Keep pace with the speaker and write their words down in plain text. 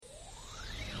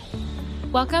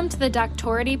Welcome to the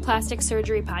Doctority Plastic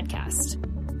Surgery Podcast.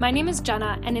 My name is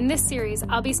Jenna, and in this series,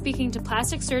 I'll be speaking to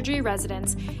plastic surgery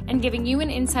residents and giving you an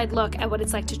inside look at what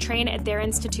it's like to train at their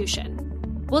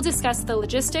institution. We'll discuss the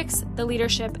logistics, the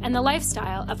leadership, and the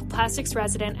lifestyle of a plastics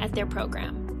resident at their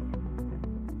program.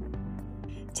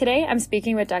 Today, I'm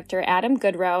speaking with Dr. Adam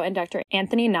Goodrow and Dr.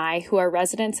 Anthony Nye, who are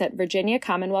residents at Virginia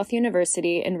Commonwealth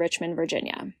University in Richmond,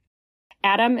 Virginia.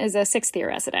 Adam is a sixth-year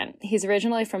resident. He's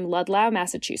originally from Ludlow,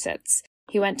 Massachusetts.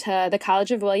 He went to the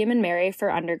College of William and Mary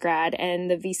for undergrad and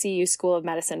the VCU School of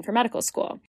Medicine for medical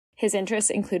school. His interests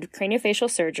include craniofacial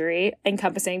surgery,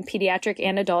 encompassing pediatric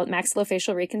and adult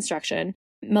maxillofacial reconstruction,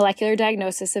 molecular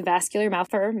diagnosis of vascular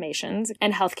malformations,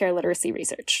 and healthcare literacy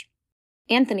research.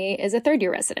 Anthony is a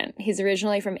third-year resident. He's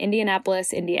originally from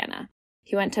Indianapolis, Indiana.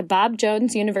 He went to Bob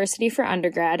Jones University for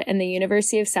undergrad and the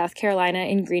University of South Carolina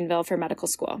in Greenville for medical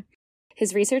school.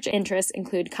 His research interests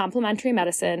include complementary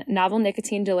medicine, novel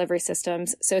nicotine delivery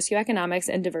systems, socioeconomics,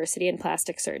 and diversity in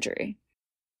plastic surgery.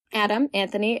 Adam,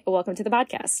 Anthony, welcome to the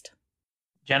podcast.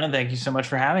 Jenna, thank you so much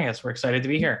for having us. We're excited to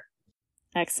be here.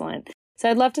 Excellent. So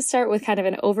I'd love to start with kind of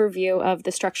an overview of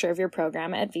the structure of your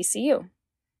program at VCU.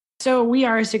 So we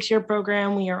are a 6-year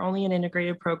program. We are only an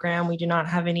integrated program. We do not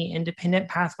have any independent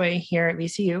pathway here at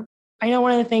VCU. I know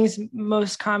one of the things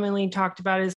most commonly talked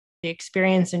about is the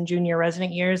experience in junior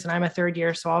resident years, and I'm a third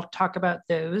year, so I'll talk about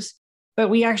those. But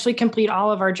we actually complete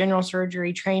all of our general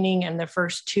surgery training in the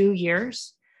first 2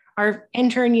 years. Our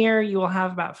intern year, you will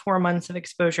have about 4 months of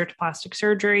exposure to plastic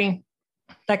surgery.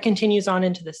 That continues on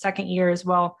into the second year as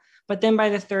well. But then by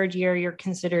the third year, you're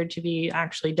considered to be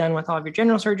actually done with all of your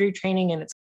general surgery training, and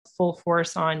it's full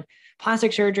force on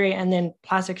plastic surgery and then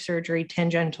plastic surgery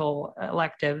tangential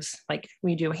electives. Like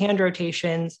we do hand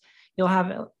rotations. You'll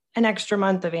have an extra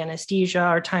month of anesthesia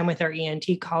or time with our ENT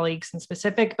colleagues in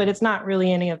specific, but it's not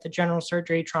really any of the general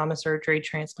surgery, trauma surgery,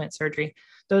 transplant surgery.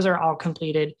 Those are all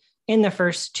completed in the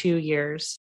first 2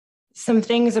 years. Some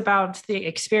things about the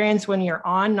experience when you're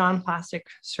on non-plastic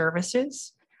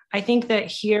services. I think that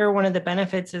here, one of the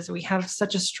benefits is we have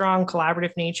such a strong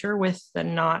collaborative nature with the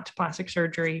not plastic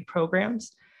surgery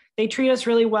programs. They treat us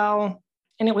really well.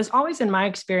 And it was always in my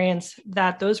experience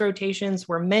that those rotations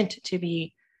were meant to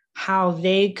be how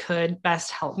they could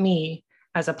best help me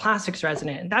as a plastics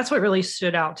resident. And that's what really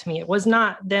stood out to me. It was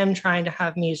not them trying to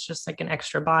have me as just like an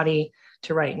extra body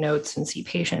to write notes and see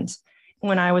patients.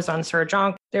 When I was on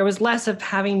Surg-Onc, there was less of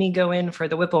having me go in for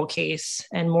the Whipple case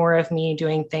and more of me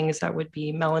doing things that would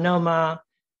be melanoma,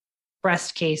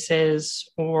 breast cases,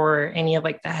 or any of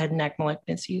like the head and neck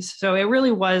malignancies. So it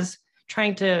really was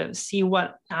trying to see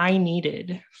what I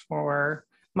needed for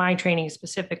my training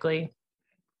specifically.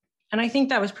 And I think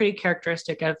that was pretty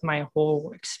characteristic of my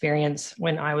whole experience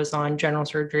when I was on general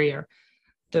surgery or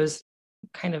those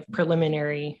kind of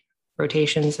preliminary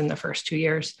rotations in the first 2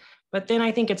 years. But then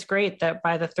I think it's great that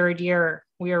by the third year,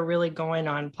 we are really going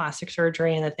on plastic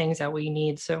surgery and the things that we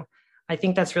need. So I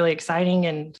think that's really exciting.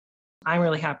 And I'm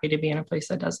really happy to be in a place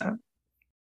that does that.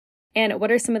 And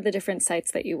what are some of the different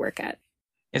sites that you work at?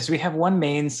 Yes, we have one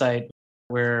main site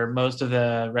where most of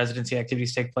the residency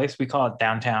activities take place. We call it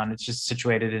downtown. It's just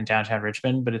situated in downtown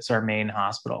Richmond, but it's our main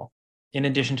hospital. In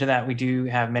addition to that, we do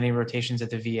have many rotations at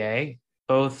the VA.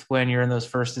 Both when you're in those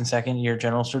first and second year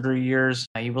general surgery years,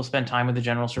 you will spend time with the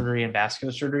general surgery and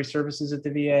vascular surgery services at the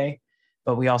VA,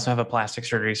 but we also have a plastic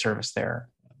surgery service there.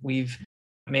 We've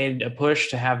made a push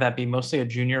to have that be mostly a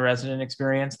junior resident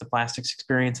experience, the plastics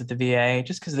experience at the VA,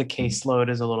 just because the caseload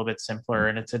is a little bit simpler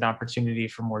and it's an opportunity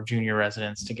for more junior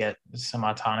residents to get some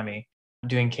autonomy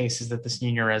doing cases that the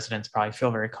senior residents probably feel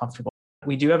very comfortable.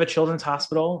 We do have a children's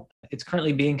hospital. It's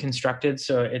currently being constructed,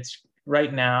 so it's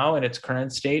right now in its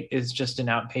current state is just an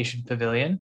outpatient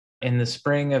pavilion. In the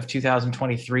spring of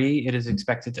 2023, it is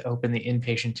expected to open the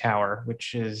inpatient tower,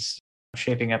 which is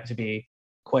shaping up to be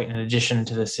quite an addition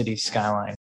to the city's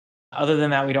skyline. Other than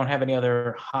that, we don't have any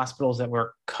other hospitals that we're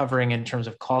covering in terms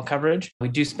of call coverage. We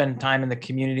do spend time in the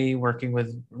community working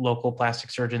with local plastic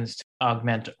surgeons to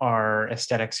augment our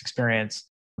aesthetics experience,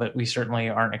 but we certainly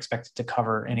aren't expected to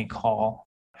cover any call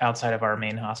outside of our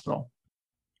main hospital.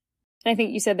 And I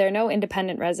think you said there are no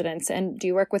independent residents, and do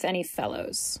you work with any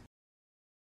fellows?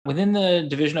 Within the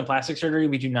Division of Plastic Surgery,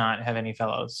 we do not have any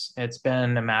fellows. It's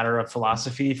been a matter of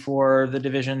philosophy for the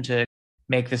division to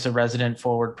make this a resident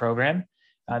forward program.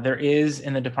 There is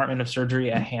in the Department of Surgery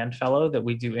a hand fellow that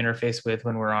we do interface with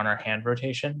when we're on our hand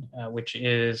rotation, which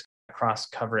is cross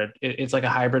coverage. It's like a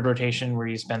hybrid rotation where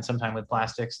you spend some time with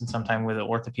plastics and some time with the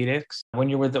orthopedics. When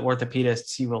you're with the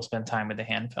orthopedists, you will spend time with the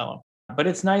hand fellow. But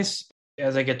it's nice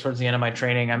as I get towards the end of my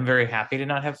training, I'm very happy to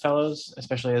not have fellows,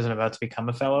 especially as I'm about to become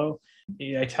a fellow.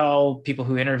 I tell people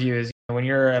who interview is when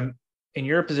you're in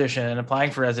your position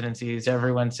applying for residencies,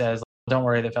 everyone says, don't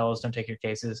worry, the fellows don't take your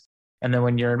cases. And then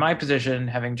when you're in my position,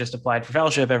 having just applied for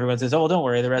fellowship, everyone says, oh, well, don't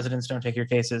worry, the residents don't take your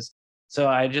cases. So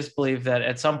I just believe that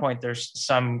at some point there's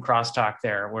some crosstalk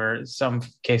there where some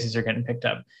cases are getting picked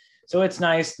up. So it's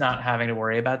nice not having to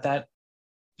worry about that.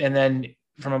 And then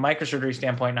from a microsurgery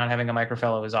standpoint, not having a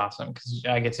microfellow is awesome because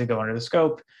I get to go under the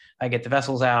scope, I get the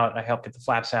vessels out, I help get the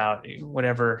flaps out,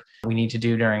 whatever we need to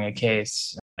do during a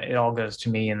case. It all goes to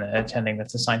me and the attending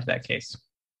that's assigned to that case.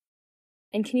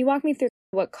 And can you walk me through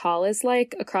what call is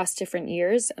like across different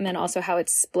years, and then also how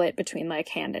it's split between like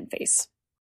hand and face?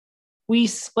 We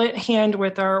split hand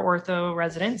with our ortho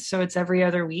residents, so it's every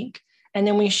other week. And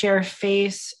then we share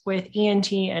face with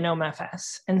ENT and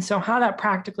OMFS. And so how that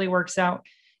practically works out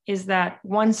is that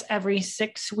once every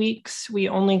 6 weeks, we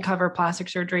only cover plastic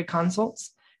surgery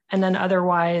consults. And then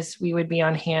otherwise, we would be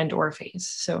on hand or face.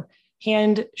 So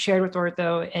hand shared with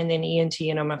ortho, and then ENT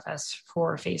and OMFS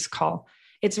for face call.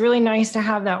 It's really nice to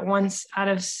have that once out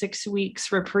of 6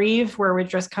 weeks reprieve where we're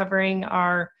just covering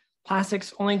our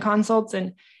plastics only consults,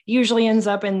 and usually ends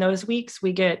up in those weeks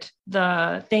we get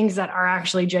the things that are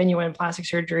actually genuine plastic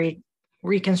surgery,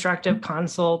 reconstructive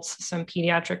consults, some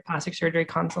pediatric plastic surgery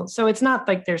consults. So it's not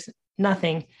like there's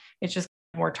nothing, it's just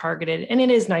more targeted. And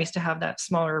it is nice to have that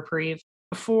smaller reprieve.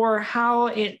 For how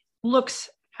it looks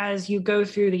as you go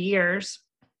through the years,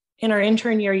 in our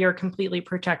intern year, you're completely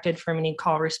protected from any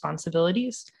call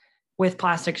responsibilities with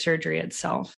plastic surgery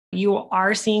itself. You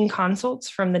are seeing consults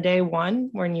from the day one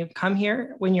when you come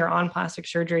here, when you're on plastic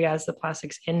surgery as the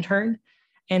plastics intern.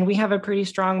 And we have a pretty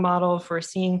strong model for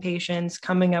seeing patients,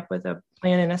 coming up with a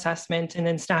plan and assessment, and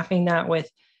then staffing that with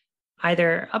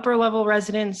either upper level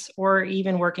residents or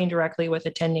even working directly with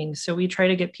attendings. So we try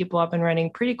to get people up and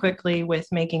running pretty quickly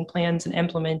with making plans and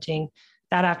implementing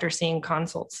that after seeing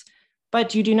consults.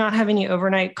 But you do not have any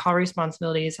overnight call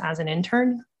responsibilities as an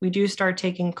intern. We do start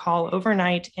taking call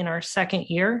overnight in our second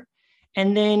year.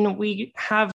 And then we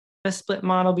have a split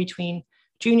model between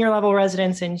junior level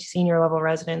residents and senior level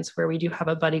residents where we do have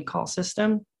a buddy call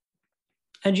system.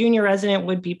 A junior resident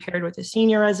would be paired with a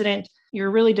senior resident.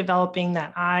 You're really developing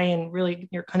that eye and really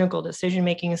your clinical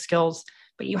decision-making skills,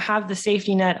 but you have the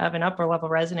safety net of an upper level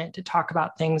resident to talk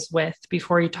about things with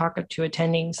before you talk to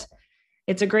attendings.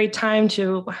 It's a great time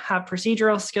to have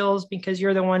procedural skills because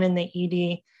you're the one in the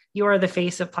ED. You are the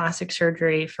face of plastic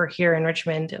surgery for here in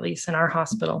Richmond, at least in our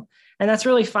hospital. And that's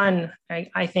really fun,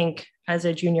 I think, as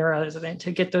a junior resident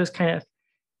to get those kind of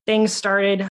things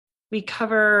started. We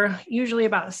cover usually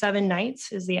about 7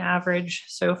 nights is the average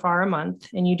so far a month.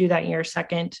 And you do that in your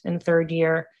second and third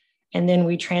year. And then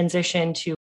we transition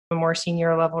to more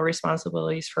senior level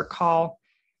responsibilities for call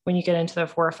when you get into the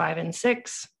 4, 5, and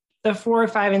 6. The 4,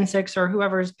 5, and 6, or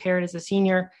whoever's paired as a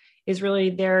senior, is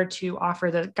really there to offer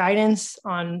the guidance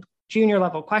on junior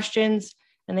level questions.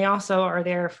 And they also are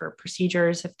there for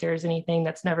procedures if there's anything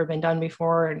that's never been done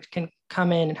before and can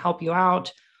come in and help you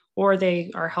out, or they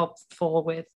are helpful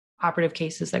with operative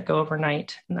cases that go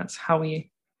overnight. And that's how we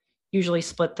usually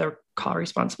split the call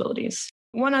responsibilities.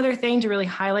 One other thing to really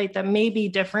highlight that may be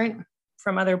different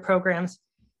from other programs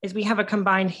is we have a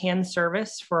combined hand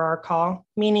service for our call,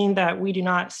 meaning that we do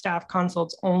not staff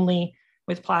consults only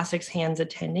with plastics hands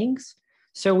attendings.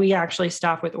 So we actually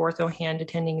staff with ortho hand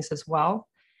attendings as well.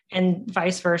 And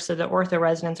vice versa, the ortho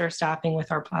residents are staffing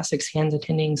with our plastics hands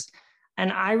attendings.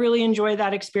 And I really enjoy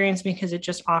that experience because it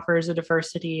just offers a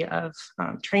diversity of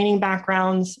training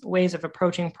backgrounds, ways of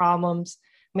approaching problems,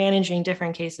 managing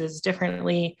different cases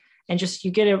differently, and just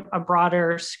you get a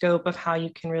broader scope of how you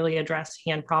can really address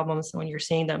hand problems when you're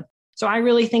seeing them. So I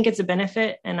really think it's a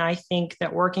benefit. And I think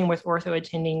that working with ortho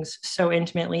attendings so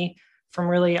intimately from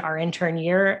really our intern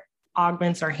year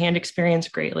augments our hand experience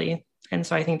greatly. And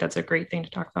so I think that's a great thing to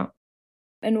talk about.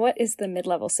 And what is the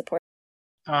mid-level support?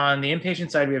 On the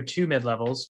inpatient side, we have 2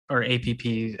 mid-levels, or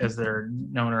APPs as they're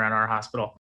known around our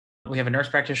hospital. We have a nurse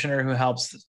practitioner who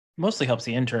mostly helps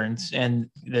the interns, and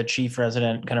the chief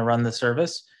resident kind of run the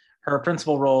service. Her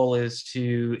principal role is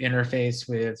to interface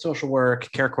with social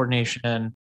work, care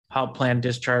coordination, help plan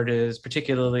discharges,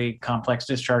 particularly complex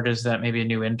discharges that maybe a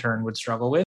new intern would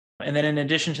struggle with. And then in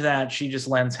addition to that, she just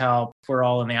lends help. If we're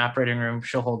all in the operating room,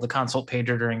 she'll hold the consult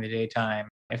pager during the daytime.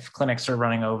 If clinics are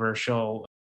running over, she'll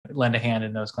lend a hand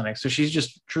in those clinics. So she's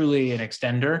just truly an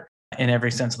extender in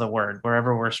every sense of the word.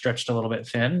 Wherever we're stretched a little bit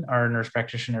thin, our nurse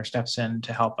practitioner steps in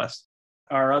to help us.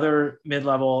 Our other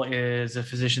mid-level is a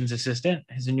physician's assistant.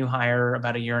 Is a new hire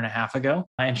about a year and a half ago.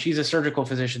 And she's a surgical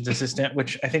physician's assistant,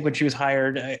 which I think when she was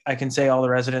hired, I can say all the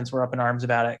residents were up in arms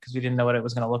about it because we didn't know what it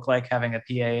was going to look like having a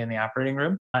PA in the operating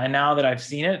room. And now that I've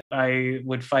seen it, I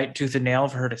would fight tooth and nail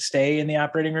for her to stay in the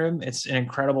operating room. It's an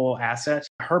incredible asset.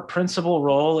 Her principal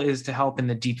role is to help in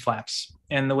the deep flaps.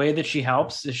 And the way that she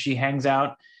helps is she hangs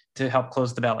out to help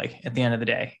close the belly at the end of the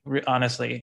day,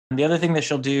 honestly. And the other thing that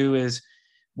she'll do is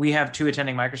we have 2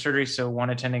 attending microsurgeries. So one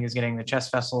attending is getting the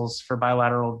chest vessels for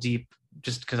bilateral deep,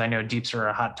 just because I know deeps are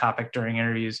a hot topic during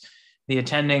interviews. The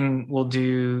attending will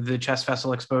do the chest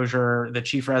vessel exposure. The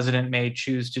chief resident may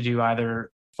choose to do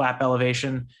either flap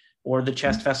elevation or the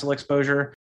chest vessel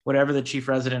exposure. Whatever the chief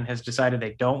resident has decided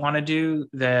they don't want to do,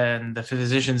 then the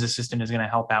physician's assistant is going to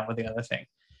help out with the other thing.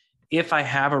 If I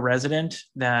have a resident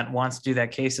that wants to do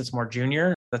that case that's more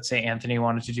junior, let's say Anthony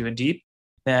wanted to do a deep,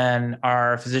 then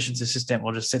our physician's assistant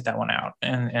will just sit that one out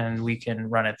and we can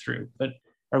run it through.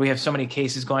 Or we have so many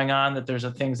cases going on that there's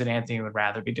things that Anthony would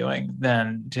rather be doing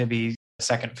than to be a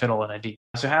second fiddle in a deep.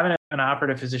 So having an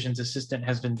operative physician's assistant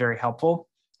has been very helpful,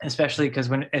 especially because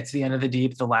when it's the end of the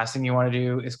deep, the last thing you want to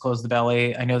do is close the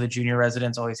belly. I know the junior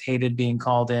residents always hated being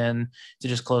called in to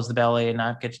just close the belly and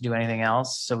not get to do anything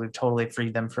else. So we've totally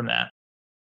freed them from that.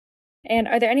 And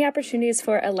are there any opportunities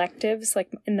for electives,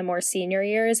 like in the more senior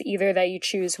years, either that you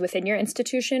choose within your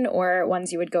institution or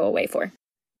ones you would go away for?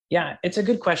 Yeah, it's a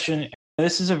good question.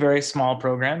 This is a very small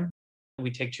program. We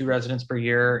take 2 residents per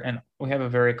year, and we have a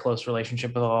very close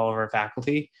relationship with all of our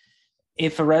faculty.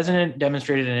 If a resident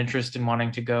demonstrated an interest in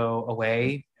wanting to go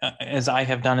away, as I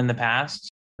have done in the past,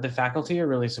 the faculty are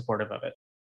really supportive of it.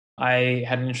 I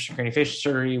had an interest in craniofacial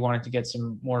surgery, wanted to get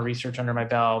some more research under my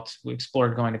belt. We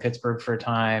explored going to Pittsburgh for a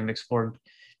time, explored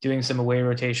doing some away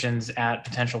rotations at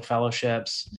potential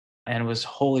fellowships, and was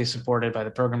wholly supported by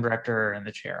the program director and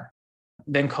the chair.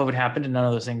 Then COVID happened and none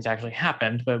of those things actually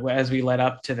happened. But as we led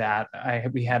up to that,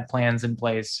 we had plans in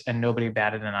place and nobody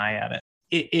batted an eye at it.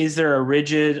 Is there a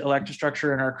rigid elective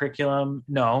structure in our curriculum?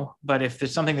 No. But if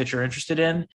there's something that you're interested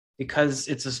in, because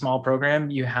it's a small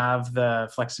program, you have the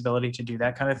flexibility to do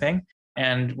that kind of thing.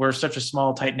 And we're such a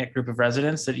small, tight-knit group of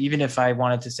residents that even if I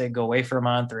wanted to say go away for a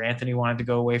month or Anthony wanted to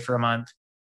go away for a month,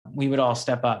 we would all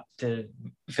step up to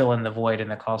fill in the void in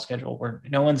the call schedule where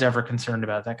no one's ever concerned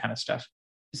about that kind of stuff.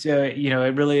 So,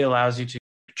 it really allows you to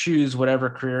choose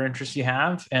whatever career interests you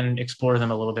have and explore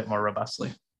them a little bit more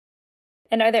robustly.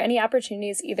 And are there any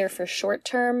opportunities either for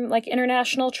short-term, like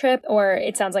international trip, or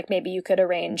it sounds like maybe you could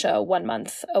arrange a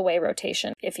 1-month away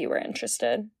rotation if you were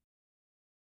interested?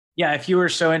 Yeah, if you were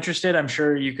so interested, I'm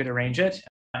sure you could arrange it.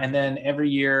 And then every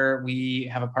year we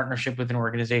have a partnership with an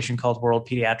organization called World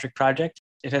Pediatric Project.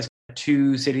 It has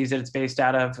 2 cities that it's based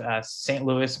out of, St.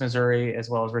 Louis, Missouri, as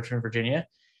well as Richmond, Virginia.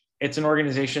 It's an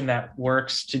organization that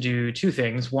works to do 2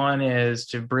 things. One is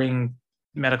to bring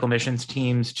medical missions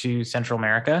teams to Central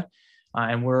America.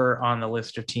 And we're on the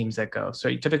list of teams that go.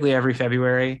 So typically every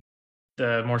February,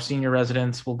 the more senior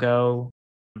residents will go.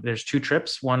 There's 2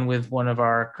 trips, one with one of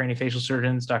our craniofacial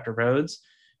surgeons, Dr. Rhodes,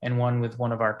 and one with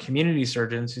one of our community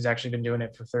surgeons who's actually been doing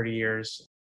it for 30 years.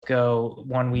 Go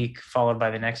 1 week followed by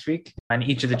the next week. And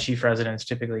each of the chief residents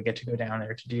typically get to go down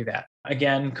there to do that.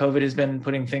 Again, COVID has been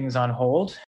putting things on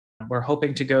hold. We're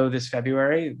hoping to go this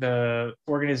February. The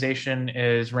organization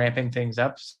is ramping things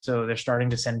up. So they're starting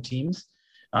to send teams.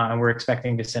 And we're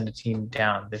expecting to send a team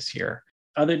down this year.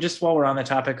 Just while we're on the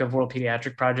topic of World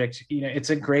Pediatric Project, it's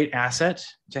a great asset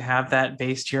to have that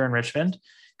based here in Richmond,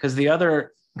 because the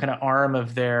other kind of arm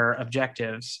of their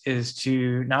objectives is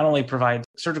to not only provide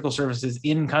surgical services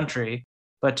in country,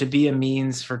 but to be a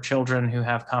means for children who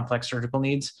have complex surgical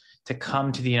needs to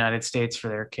come to the United States for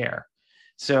their care.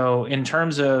 So in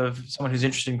terms of someone who's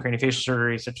interested in craniofacial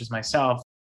surgery, such as myself,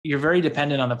 you're very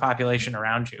dependent on the population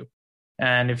around you.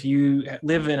 And if you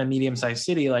live in a medium-sized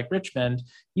city like Richmond,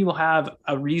 you will have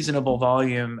a reasonable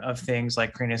volume of things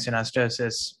like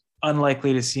craniosynostosis,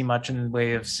 unlikely to see much in the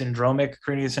way of syndromic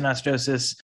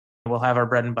craniosynostosis. We'll have our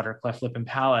bread and butter cleft lip and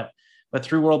palate. But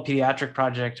through World Pediatric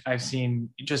Project, I've seen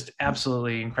just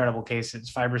absolutely incredible cases: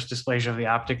 fibrous dysplasia of the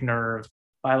optic nerve,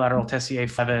 bilateral Tessier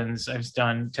 7s. I've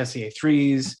done Tessier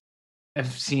 3s.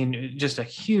 I've seen just a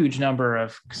huge number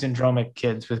of syndromic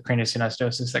kids with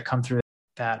craniosynostosis that come through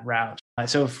that route.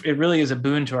 So it really is a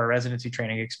boon to our residency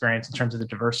training experience in terms of the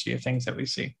diversity of things that we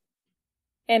see.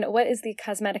 And what is the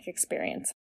cosmetic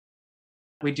experience?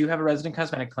 We do have a resident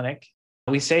cosmetic clinic.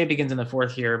 We say it begins in the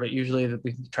 4th year, but usually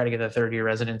we try to get the 3rd-year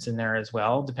residents in there as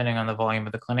well, depending on the volume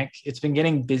of the clinic. It's been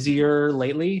getting busier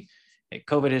lately.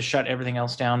 COVID has shut everything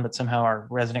else down, but somehow our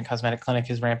resident cosmetic clinic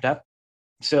has ramped up.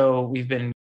 So we've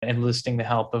been enlisting the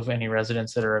help of any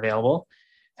residents that are available.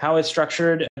 How it's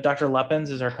structured, Dr. Leppens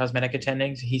is our cosmetic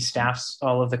attending. He staffs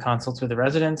all of the consults with the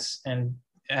residents. And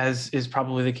as is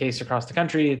probably the case across the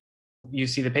country, you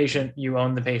see the patient, you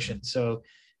own the patient. So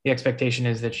the expectation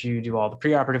is that you do all the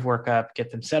preoperative workup, get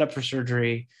them set up for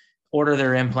surgery, order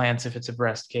their implants if it's a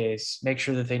breast case, make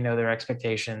sure that they know their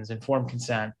expectations, inform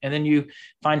consent, and then you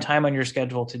find time on your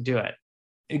schedule to do it.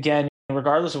 Again,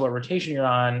 regardless of what rotation you're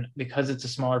on, because it's a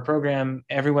smaller program,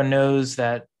 everyone knows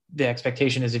that the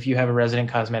expectation is if you have a resident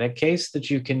cosmetic case that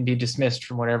you can be dismissed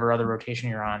from whatever other rotation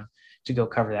you're on to go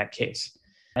cover that case.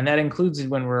 And that includes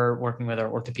when we're working with our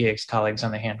orthopedics colleagues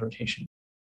on the hand rotation.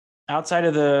 Outside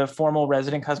of the formal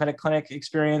resident cosmetic clinic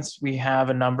experience, we have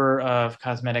a number of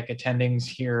cosmetic attendings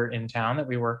here in town that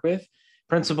we work with.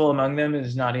 Principal among them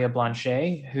is Nadia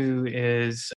Blanchet, who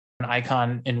is an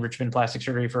icon in Richmond plastic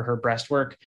surgery for her breast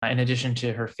work, in addition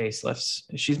to her facelifts.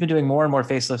 She's been doing more and more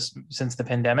facelifts since the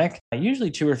pandemic,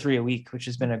 usually 2 or 3 a week, which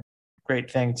has been a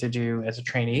great thing to do as a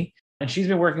trainee. And she's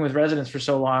been working with residents for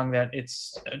so long that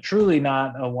it's truly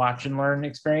not a watch and learn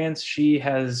experience. She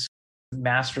has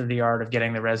mastered the art of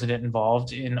getting the resident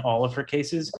involved in all of her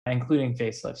cases, including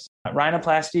facelifts.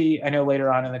 Rhinoplasty, I know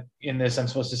later on in this, I'm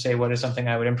supposed to say what is something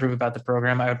I would improve about the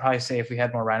program. I would probably say if we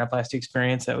had more rhinoplasty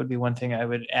experience, that would be one thing I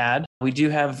would add. We do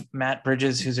have Matt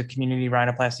Bridges, who's a community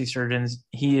rhinoplasty surgeon.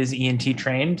 He is ENT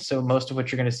trained, so most of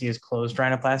what you're going to see is closed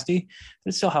rhinoplasty, but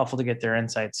it's still helpful to get their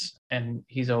insights. And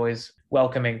he's always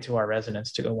welcoming to our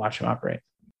residents to go watch him operate.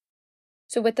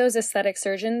 So with those aesthetic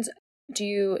surgeons, do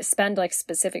you spend like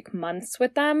specific months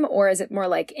with them, or is it more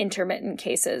like intermittent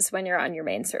cases when you're on your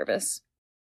main service?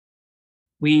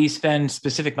 We spend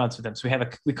specific months with them. So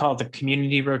we call it the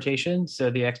community rotation. So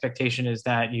the expectation is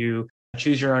that you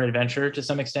choose your own adventure to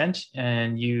some extent,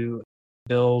 and you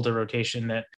build a rotation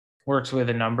that works with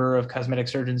a number of cosmetic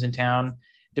surgeons in town.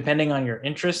 Depending on your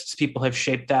interests, people have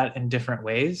shaped that in different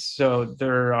ways. So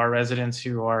there are residents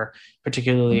who are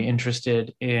particularly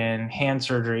interested in hand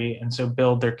surgery, and so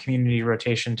build their community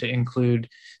rotation to include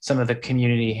some of the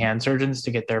community hand surgeons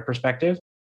to get their perspective.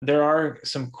 There are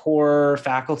some core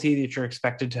faculty that you're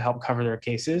expected to help cover their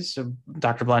cases. So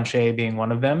Dr. Blanchet being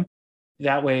one of them.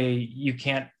 That way you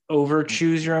can't over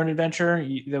choose your own adventure.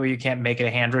 That way you can't make it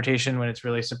a hand rotation when it's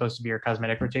really supposed to be your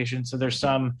cosmetic rotation. So there's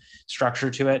some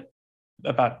structure to it.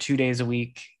 About 2 days a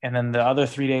week. And then the other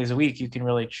 3 days a week, you can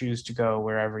really choose to go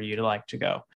wherever you'd like to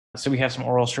go. So we have some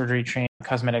oral surgery trained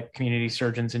cosmetic community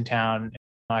surgeons in town.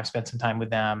 I've spent some time with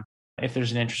them. If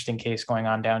there's an interesting case going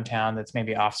on downtown that's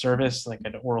maybe off service, like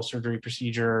an oral surgery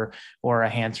procedure or a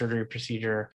hand surgery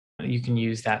procedure, you can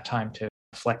use that time to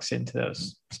flex into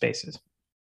those spaces.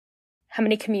 How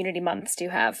many community months do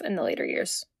you have in the later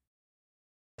years?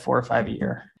 4 or 5 a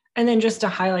year. And then just to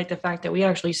highlight the fact that we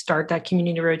actually start that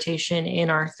community rotation in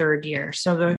our third year.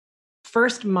 So the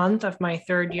first month of my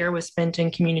third year was spent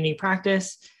in community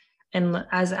practice. And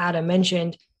as Adam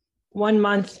mentioned, 1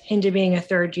 month into being a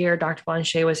third year, Dr.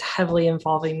 Blanchet was heavily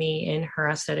involving me in her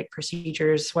aesthetic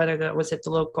procedures, whether that was at the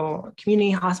local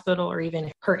community hospital or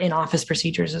even her in-office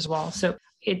procedures as well. So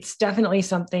it's definitely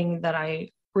something that I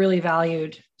really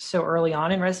valued so early on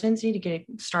in residency to get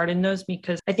started in those,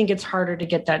 because I think it's harder to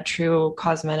get that true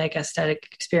cosmetic aesthetic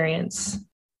experience.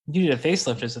 You did a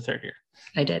facelift as a third year.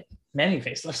 I did. Many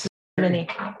facelifts. Many.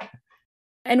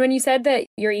 And when you said that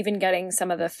you're even getting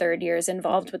some of the third years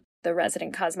involved with the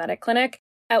resident cosmetic clinic,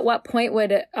 at what point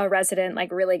would a resident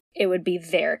it would be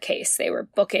their case they were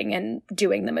booking and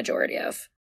doing the majority of?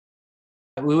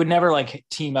 We would never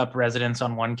team up residents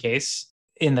on one case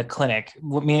in the clinic.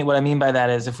 What I mean by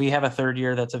that is if we have a third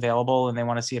year that's available and they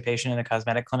want to see a patient in a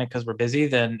cosmetic clinic because we're busy,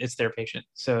 then it's their patient.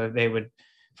 So they would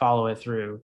follow it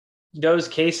through. Those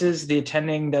cases, the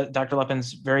attending, Dr.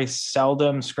 Leppens very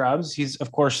seldom scrubs. He's,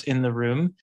 of course, in the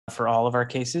room for all of our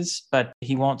cases, but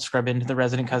he won't scrub into the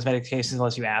resident cosmetic cases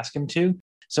unless you ask him to.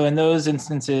 So in those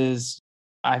instances,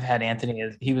 I've had Anthony,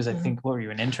 he was, I think, what were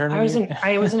you, an intern? I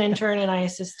was an intern, and I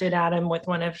assisted Adam with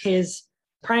one of his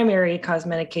primary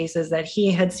cosmetic cases that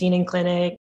he had seen in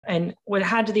clinic and would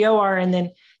had to the OR, and then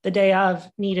the day of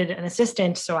needed an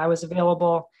assistant. So I was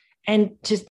available. And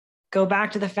to go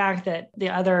back to the fact that the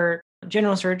other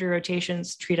general surgery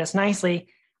rotations treat us nicely,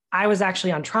 I was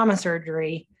actually on trauma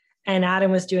surgery, and Adam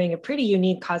was doing a pretty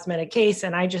unique cosmetic case.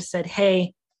 And I just said,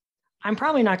 hey, I'm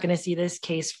probably not going to see this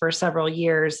case for several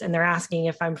years. And they're asking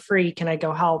if I'm free, can I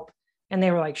go help? And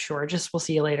they were like, sure, we'll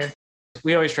see you later.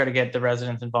 We always try to get the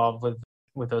residents involved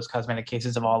with those cosmetic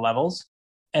cases of all levels.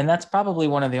 And that's probably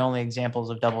one of the only examples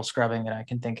of double scrubbing that I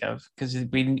can think of, because you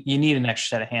need an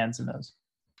extra set of hands in those.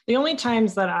 The only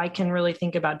times that I can really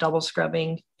think about double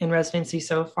scrubbing in residency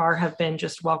so far have been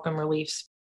just welcome reliefs.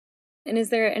 And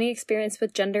is there any experience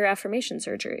with gender affirmation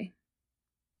surgery?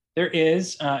 There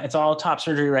is. It's all top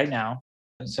surgery right now.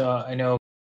 So I know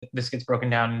this gets broken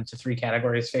down into three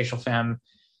categories: facial fem,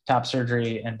 top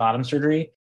surgery, and bottom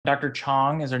surgery. Dr.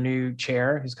 Chong is our new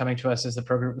chair, who's coming to us as the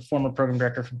former program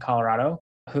director from Colorado,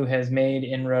 who has made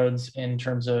inroads in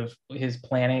terms of his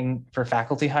planning for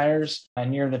faculty hires.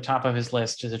 Near the top of his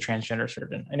list is a transgender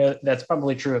surgeon. I know that's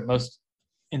probably true at most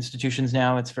institutions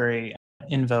now. It's very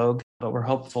in vogue, but we're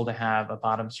hopeful to have a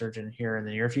bottom surgeon here in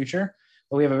the near future.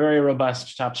 But we have a very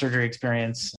robust top surgery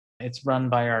experience. It's run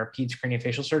by our peds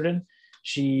craniofacial surgeon.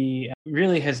 She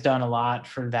really has done a lot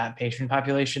for that patient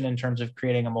population in terms of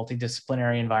creating a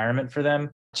multidisciplinary environment for them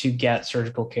to get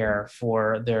surgical care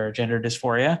for their gender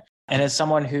dysphoria. And as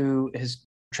someone who has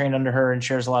trained under her and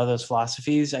shares a lot of those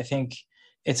philosophies, I think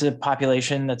it's a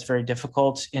population that's very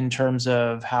difficult in terms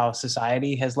of how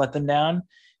society has let them down.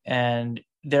 And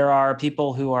there are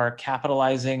people who are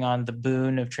capitalizing on the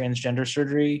boon of transgender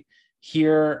surgery.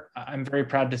 Here, I'm very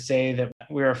proud to say that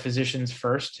we are physicians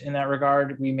first in that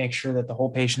regard. We make sure that the whole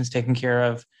patient's taken care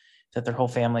of, that their whole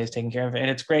family is taken care of. And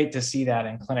it's great to see that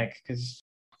in clinic because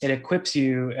it equips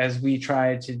you as we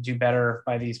try to do better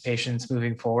by these patients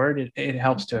moving forward. It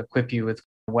helps to equip you with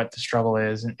what the struggle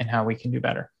is and how we can do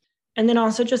better. And then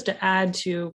also just to add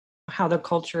to how the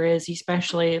culture is,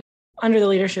 especially under the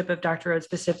leadership of Dr. Rhodes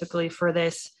specifically for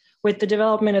this, with the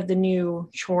development of the new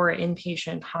CHOR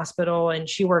inpatient hospital, and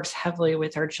she works heavily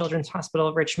with our Children's Hospital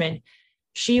of Richmond.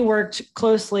 She worked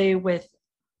closely with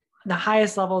the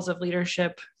highest levels of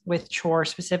leadership with CHOR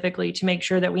specifically to make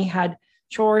sure that we had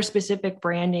CHOR specific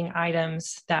branding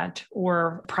items that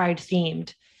were pride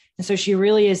themed. And so she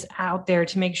really is out there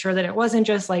to make sure that it wasn't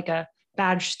just like a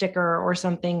badge sticker or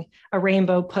something, a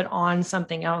rainbow put on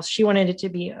something else. She wanted it to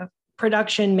be a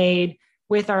production made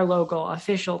with our logo,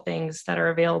 official things that are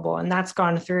available. And that's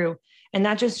gone through. And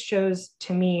that just shows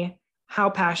to me how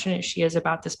passionate she is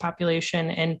about this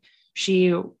population. And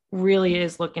she really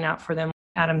is looking out for them.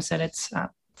 Adam said it's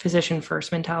physician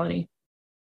first mentality.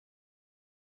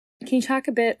 Can you talk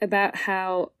a bit about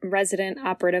how resident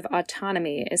operative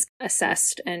autonomy is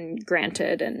assessed and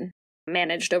granted and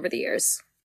managed over the years?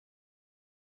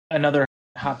 Another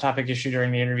hot topic issue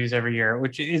during the interviews every year,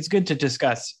 which is good to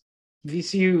discuss.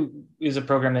 VCU is a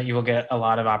program that you will get a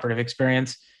lot of operative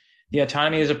experience. The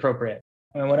autonomy is appropriate.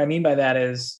 And what I mean by that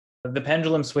is the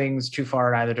pendulum swings too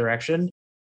far in either direction.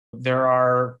 There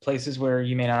are places where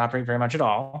you may not operate very much at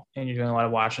all, and you're doing a lot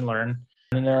of watch and learn.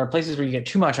 And there are places where you get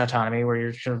too much autonomy, where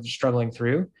you're sort of struggling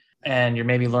through, and you're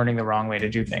maybe learning the wrong way to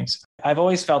do things. I've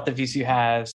always felt that VCU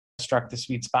has struck the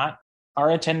sweet spot. Our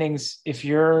attendings, if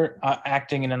you're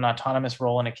acting in an autonomous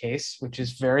role in a case, which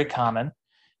is very common,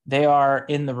 they are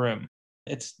in the room.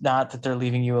 It's not that they're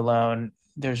leaving you alone.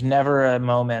 There's never a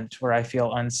moment where I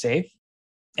feel unsafe.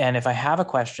 And if I have a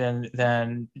question,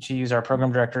 then to use our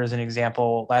program director as an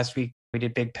example, last week we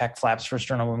did big pec flaps for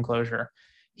sternal wound closure.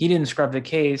 He didn't scrub the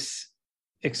case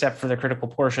except for the critical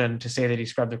portion to say that he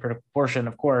scrubbed the critical portion,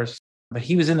 of course, but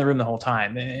he was in the room the whole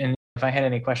time. And if I had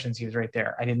any questions, he was right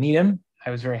there. I didn't need him. I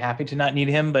was very happy to not need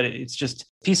him, but it's just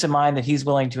peace of mind that he's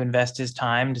willing to invest his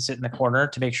time to sit in the corner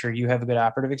to make sure you have a good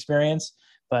operative experience,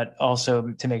 but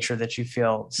also to make sure that you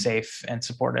feel safe and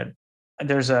supported.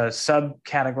 There's a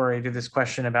subcategory to this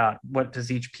question about what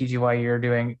does each PGY year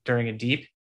doing during a DEEP.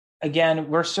 Again,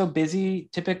 we're so busy.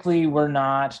 Typically, we're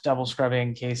not double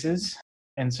scrubbing cases.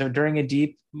 And so during a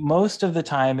DEEP, most of the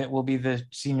time it will be the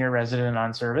senior resident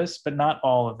on service, but not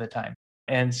all of the time.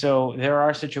 And so there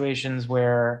are situations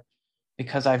where,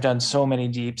 because I've done so many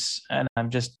DEEPs and I'm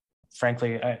just,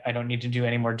 frankly, I don't need to do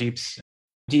any more DEEPs.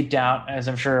 Deeped out, as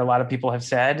I'm sure a lot of people have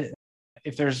said,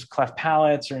 if there's cleft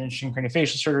palates or an interesting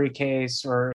craniofacial surgery case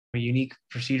or a unique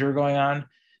procedure going on,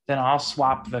 then I'll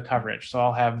swap the coverage. So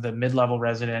I'll have the mid-level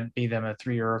resident be them a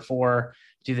 3 or a 4,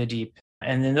 do the DEEP.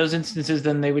 And in those instances,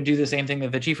 then they would do the same thing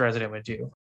that the chief resident would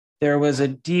do. There was a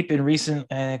DEEP in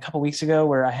a couple of weeks ago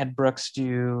where I had Brooks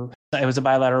do, it was a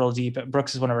bilateral DEEP.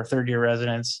 Brooks is one of our third-year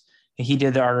residents. He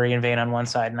did the artery and vein on one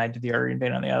side, and I did the artery and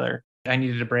vein on the other. I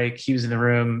needed a break. He was in the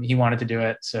room. He wanted to do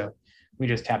it. So we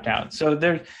just tapped out. So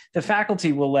the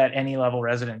faculty will let any level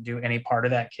resident do any part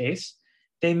of that case.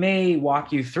 They may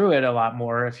walk you through it a lot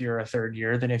more if you're a third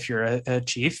year than if you're a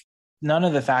chief. None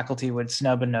of the faculty would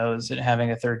snub a nose at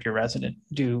having a third-year resident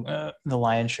do the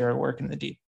lion's share of work in the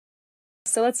DEEP.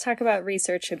 So let's talk about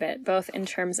research a bit, both in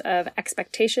terms of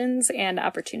expectations and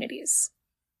opportunities.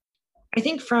 I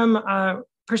think from a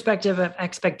perspective of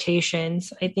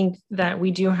expectations, I think that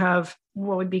we do have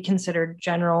what would be considered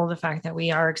general, the fact that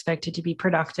we are expected to be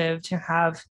productive, to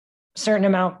have a certain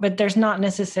amount, but there's not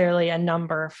necessarily a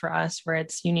number for us where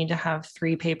it's you need to have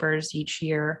 3 papers each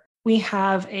year. We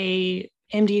have a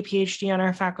MD, PhD on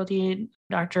our faculty,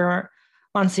 Dr.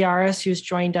 Manciaras, who's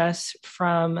joined us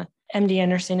from MD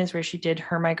Anderson, is where she did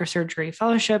her microsurgery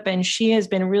fellowship. And she has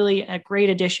been really a great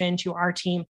addition to our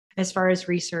team as far as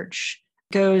research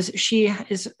goes. She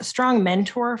is a strong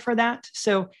mentor for that.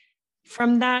 So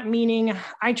from that meaning,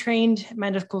 I trained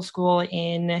medical school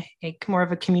in a more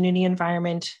of a community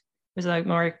environment. It was a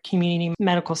more community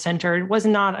medical center. It was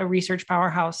not a research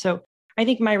powerhouse. So I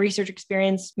think my research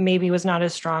experience maybe was not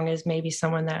as strong as maybe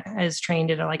someone that is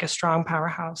trained at a strong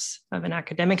powerhouse of an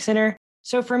academic center.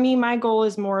 So for me, my goal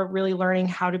is more really learning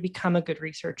how to become a good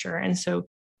researcher. And so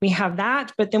we have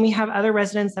that, but then we have other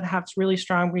residents that have really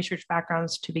strong research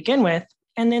backgrounds to begin with.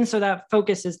 And then so that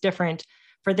focus is different.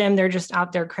 For them, they're just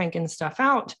out there cranking stuff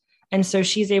out. And so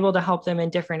she's able to help them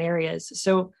in different areas.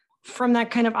 So from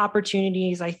that kind of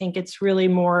opportunities, I think it's really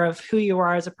more of who you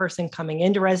are as a person coming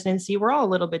into residency. We're all a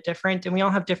little bit different and we all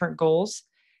have different goals.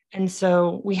 And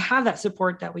so we have that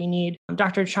support that we need.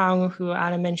 Dr. Chong, who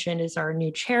Adam mentioned, is our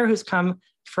new chair who's come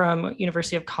from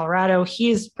University of Colorado.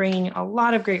 He's bringing a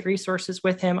lot of great resources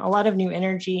with him, a lot of new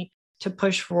energy to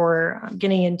push for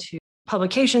getting into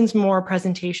publications more,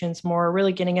 presentations more,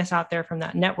 really getting us out there from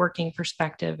that networking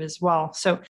perspective as well.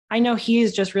 So I know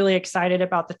he's just really excited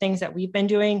about the things that we've been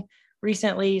doing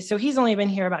recently. So he's only been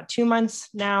here about 2 months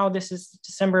now. This is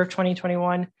December of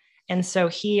 2021. And so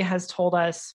he has told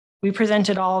us, we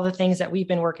presented all the things that we've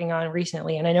been working on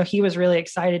recently. And I know he was really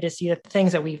excited to see the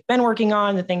things that we've been working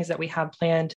on, the things that we have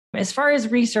planned. As far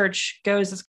as research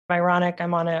goes, it's ironic.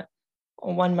 I'm on a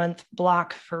 1 month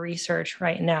block for research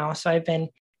right now. So I've been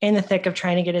in the thick of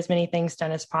trying to get as many things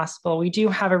done as possible. We do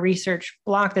have a research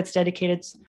block that's dedicated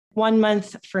 1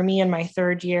 month for me in my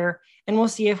third year, and we'll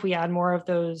see if we add more of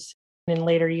those in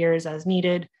later years as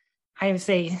needed. I would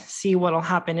say see what'll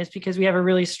happen is because we have a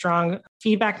really strong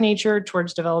feedback nature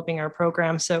towards developing our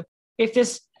program. So if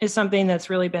this is something that's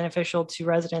really beneficial to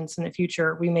residents in the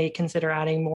future, we may consider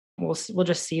adding more. We'll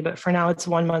just see. But for now, it's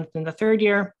 1 month in the third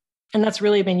year. And that's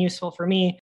really been useful for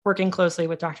me, working closely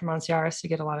with Dr. Manciaras to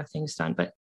get a lot of things done.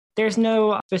 But there's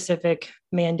no specific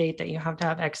mandate that you have to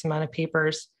have X amount of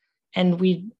papers. And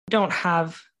we don't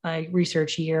have a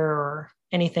research year or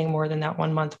anything more than that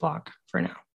 1 month block for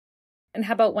now. And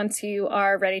how about once you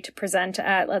are ready to present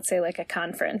at, let's say, like a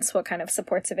conference, what kind of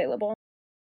support's available?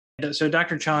 So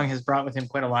Dr. Chong has brought with him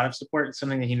quite a lot of support. It's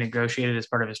something that he negotiated as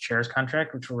part of his chair's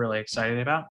contract, which we're really excited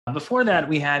about. Before that,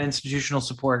 we had institutional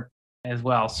support as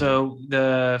well. So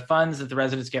the funds that the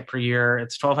residents get per year,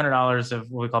 it's $1,200 of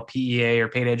what we call PEA or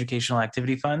paid educational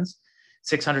activity funds.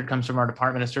 $600 comes from our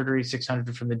Department of Surgery,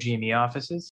 $600 from the GME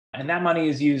offices. And that money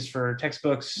is used for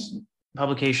textbooks,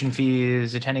 publication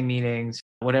fees, attending meetings,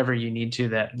 whatever you need to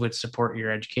that would support your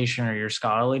education or your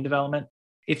scholarly development.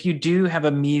 If you do have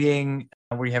a meeting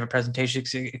where you have a presentation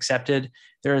accepted,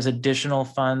 there is additional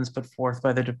funds put forth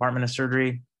by the Department of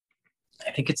Surgery.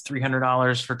 I think it's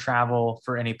 $300 for travel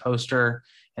for any poster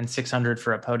and $600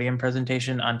 for a podium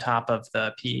presentation on top of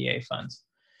the PEA funds.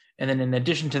 And then in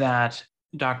addition to that,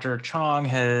 Dr. Chong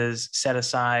has set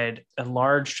aside a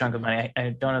large chunk of money. I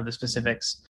don't know the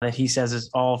specifics that he says is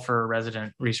all for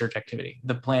resident research activity.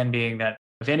 The plan being that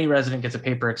if any resident gets a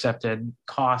paper accepted,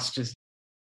 cost is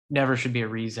never should be a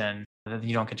reason that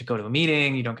you don't get to go to a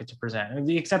meeting, you don't get to present.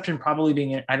 The exception probably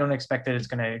being, I don't expect that it's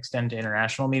going to extend to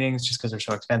international meetings just because they're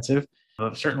so expensive.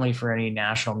 But certainly for any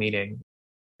national meeting,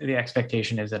 the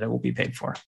expectation is that it will be paid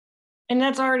for. And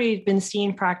that's already been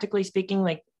seen, practically speaking.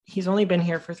 Like, he's only been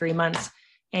here for 3 months,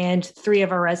 and 3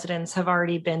 of our residents have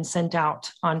already been sent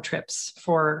out on trips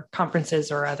for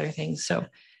conferences or other things. So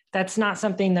that's not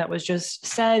something that was just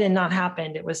said and not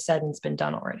happened. It was said and it's been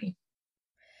done already.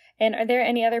 And are there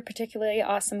any other particularly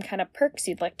awesome kind of perks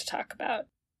you'd like to talk about?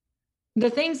 The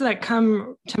things that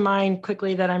come to mind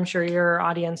quickly that I'm sure your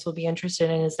audience will be interested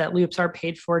in is that loops are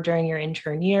paid for during your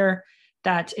intern year.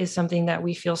 That is something that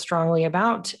we feel strongly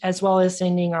about, as well as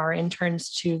sending our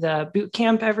interns to the boot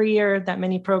camp every year that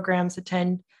many programs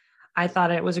attend. I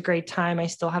thought it was a great time. I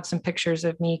still have some pictures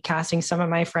of me casting some of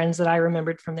my friends that I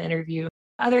remembered from the interview.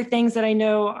 Other things that I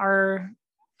know are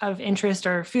of interest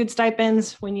are food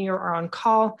stipends when you are on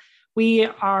call. We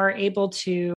are able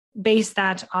to base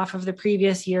that off of the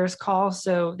previous year's call.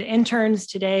 So the interns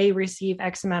today receive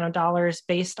X amount of dollars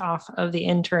based off of the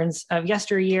interns of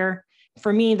yesteryear.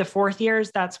 For me, the 4th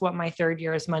years, that's what my 3rd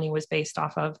year's money was based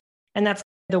off of. And that's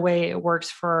the way it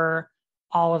works for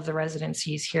all of the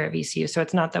residencies here at VCU. So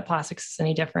it's not that plastics is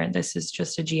any different. This is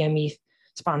just a GME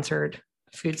sponsored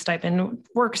food stipend. It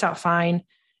works out fine.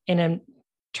 In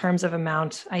terms of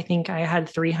amount, I think I had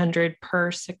 $300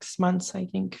 per 6 months, I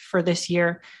think, for this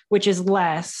year, which is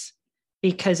less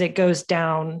because it goes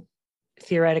down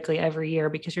theoretically every year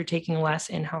because you're taking less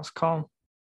in-house call.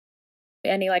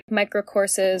 Any micro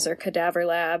courses or cadaver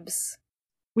labs?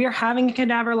 We are having a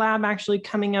cadaver lab actually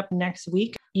coming up next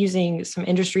week using some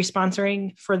industry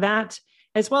sponsoring for that,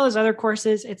 as well as other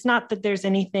courses. It's not that there's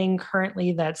anything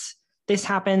currently this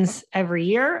happens every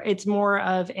year. It's more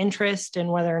of interest and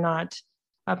whether or not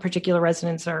particular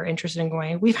residents are interested in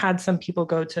going. We've had some people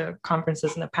go to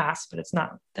conferences in the past, but it's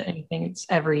not that anything. It's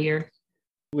every year.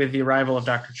 With the arrival of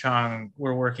Dr. Chong,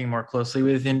 we're working more closely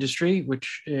with industry,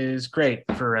 which is great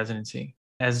for residency.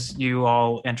 As you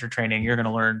all enter training, you're going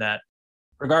to learn that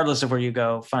regardless of where you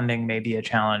go, funding may be a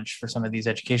challenge for some of these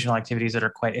educational activities that are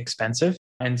quite expensive.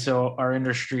 And so our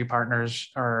industry partners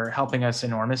are helping us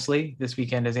enormously. This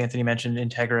weekend, as Anthony mentioned,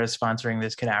 Integra is sponsoring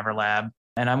this cadaver lab.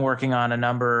 And I'm working on a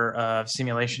number of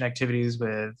simulation activities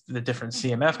with the different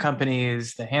CMF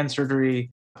companies, the hand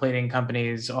surgery plating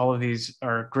companies. All of these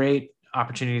are great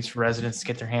opportunities for residents to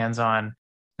get their hands on,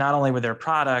 not only with their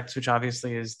products, which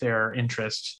obviously is their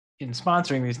interest in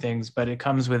sponsoring these things, but it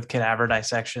comes with cadaver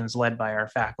dissections led by our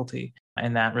faculty.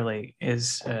 And that really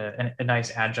is a nice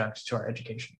adjunct to our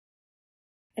education.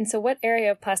 And so what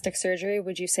area of plastic surgery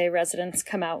would you say residents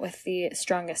come out with the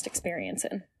strongest experience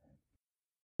in?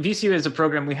 VCU is a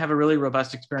program, we have a really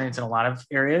robust experience in a lot of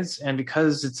areas. And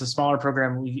because it's a smaller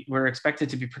program, we're expected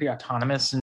to be pretty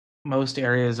autonomous in most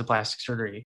areas of plastic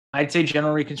surgery. I'd say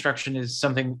general reconstruction is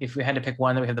something, if we had to pick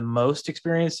one that we have the most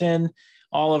experience in,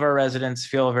 all of our residents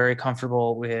feel very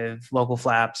comfortable with local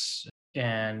flaps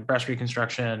and breast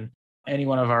reconstruction. Any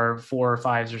one of our 4 or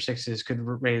 5s or 6s could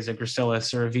raise a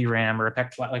gracilis or a VRAM or a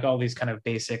pec flap, like all these kind of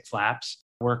basic flaps,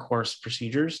 workhorse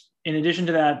procedures. In addition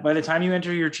to that, by the time you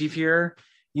enter your chief year,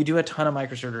 you do a ton of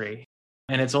microsurgery.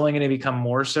 And it's only going to become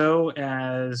more so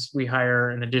as we hire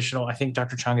an additional, I think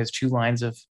Dr. Chung has 2 lines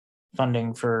of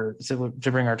funding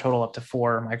to bring our total up to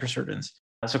 4 microsurgeons.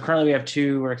 So currently we have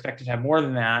 2. We're expected to have more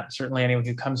than that. Certainly anyone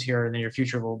who comes here in the near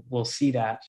future will see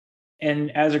that.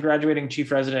 And as a graduating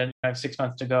chief resident, I have 6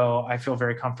 months to go. I feel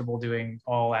very comfortable doing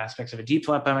all aspects of a DIEP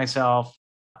flap by myself,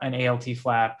 an ALT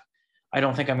flap. I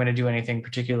don't think I'm going to do anything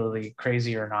particularly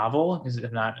crazy or novel because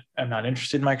I'm not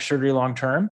interested in microsurgery long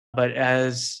term. But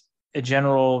as a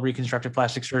general reconstructive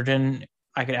plastic surgeon,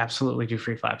 I could absolutely do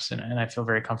free flaps, and I feel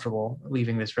very comfortable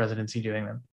leaving this residency doing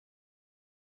them.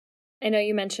 I know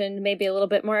you mentioned maybe a little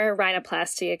bit more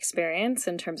rhinoplasty experience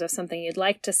in terms of something you'd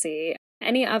like to see.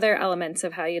 Any other elements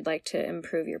of how you'd like to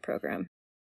improve your program?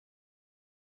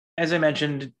 As I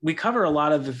mentioned, we cover a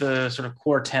lot of the sort of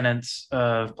core tenets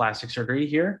of plastic surgery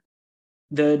here.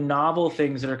 The novel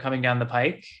things that are coming down the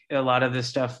pike, a lot of this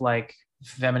stuff like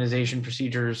feminization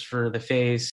procedures for the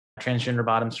face, transgender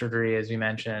bottom surgery, as we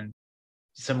mentioned,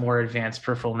 some more advanced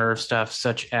peripheral nerve stuff,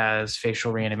 such as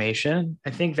facial reanimation.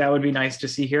 I think that would be nice to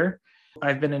see here.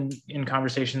 I've been in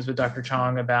conversations with Dr.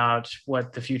 Chong about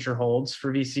what the future holds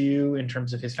for VCU in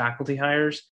terms of his faculty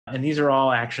hires. And these are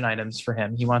all action items for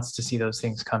him. He wants to see those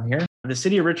things come here. The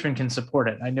city of Richmond can support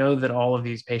it. I know that all of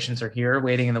these patients are here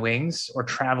waiting in the wings or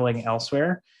traveling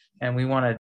elsewhere, and we want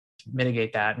to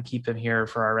mitigate that and keep them here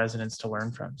for our residents to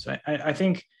learn from. So I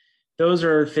think those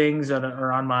are things that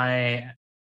are on my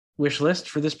wish list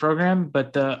for this program,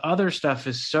 but the other stuff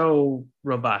is so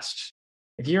robust.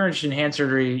 If you're interested in hand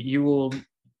surgery, you will,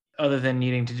 other than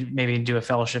needing to maybe do a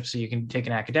fellowship so you can take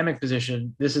an academic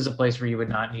position, this is a place where you would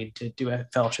not need to do a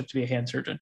fellowship to be a hand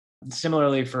surgeon.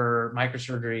 Similarly for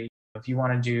microsurgery, if you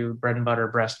want to do bread and butter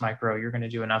breast micro, you're going to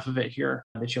do enough of it here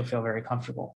that you'll feel very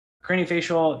comfortable.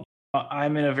 Craniofacial,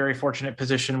 I'm in a very fortunate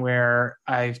position where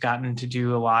I've gotten to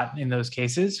do a lot in those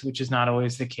cases, which is not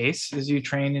always the case. As you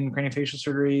train in craniofacial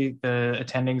surgery, the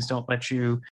attendings don't let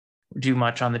you do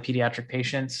much on the pediatric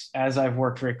patients. As I've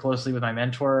worked very closely with my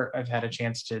mentor, I've had a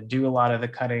chance to do a lot of the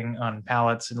cutting on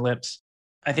palates and lips.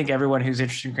 I think everyone who's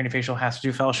interested in craniofacial has to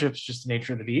do fellowships, just the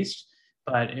nature of the beast,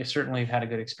 but I certainly have had a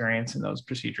good experience in those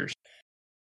procedures.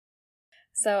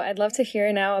 So I'd love to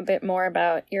hear now a bit more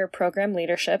about your program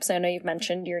leadership. So I know you've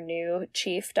mentioned your new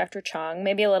chief, Dr. Chong,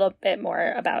 maybe a little bit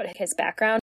more about his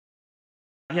background.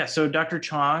 Yeah, so Dr.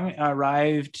 Chong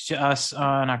arrived to us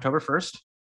on October 1st.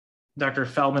 Dr.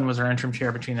 Feldman was our interim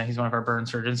chair between that. He's one of our burn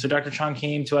surgeons. So Dr. Chong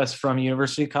came to us from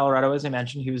University of Colorado, as I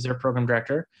mentioned. He was their program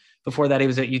director. Before that, he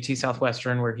was at UT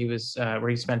Southwestern, where he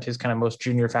spent his kind of most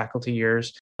junior faculty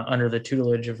years under the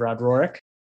tutelage of Rod Rohrich,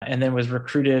 and then was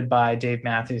recruited by Dave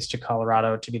Matthews to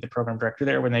Colorado to be the program director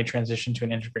there when they transitioned to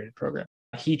an integrated program.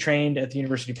 He trained at the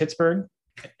University of Pittsburgh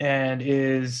and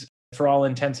is, for all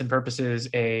intents and purposes,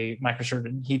 a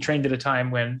microsurgeon. He trained at a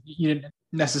time when you didn't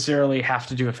necessarily have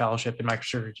to do a fellowship in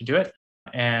microsurgery to do it.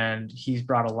 And he's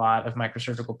brought a lot of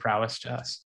microsurgical prowess to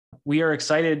us. We are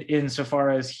excited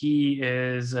insofar as he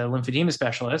is a lymphedema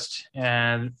specialist.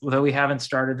 And although we haven't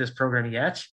started this program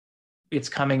yet, it's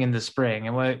coming in the spring.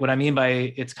 And what I mean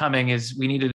by it's coming is we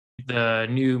needed the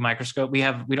new microscope. We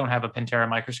don't have a Pentera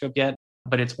microscope yet,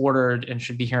 but it's ordered and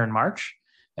should be here in March.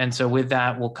 And so with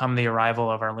that will come the arrival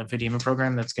of our lymphedema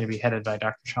program that's going to be headed by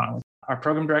Dr. Chong. Our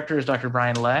program director is Dr.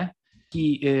 Brian Le.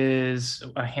 He is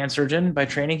a hand surgeon by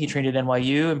training. He trained at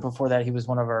NYU, and before that, he was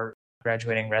one of our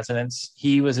graduating residents.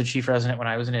 He was a chief resident when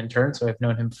I was an intern, so I've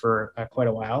known him for quite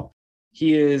a while.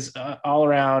 He is an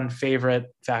all-around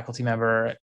favorite faculty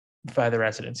member by the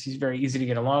residents. He's very easy to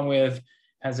get along with,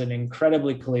 has an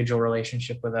incredibly collegial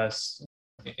relationship with us,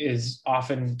 is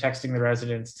often texting the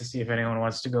residents to see if anyone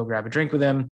wants to go grab a drink with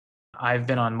him. I've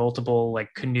been on multiple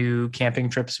canoe camping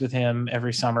trips with him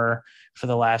every summer for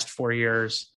the last 4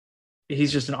 years.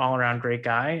 He's just an all-around great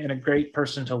guy and a great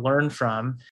person to learn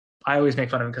from. I always make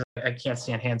fun of him because I can't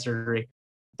stand hand surgery.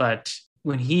 But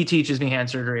when he teaches me hand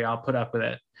surgery, I'll put up with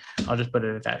it. I'll just put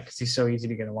it at that because he's so easy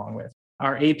to get along with.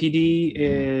 Our APD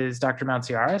is Dr.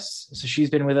 Mounciaris. So she's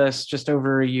been with us just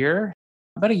over a year,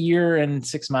 about a year and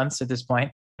 6 months at this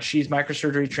point. She's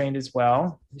microsurgery trained as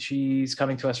well. She's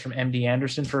coming to us from MD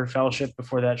Anderson for her fellowship.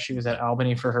 Before that, she was at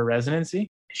Albany for her residency.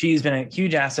 She's been a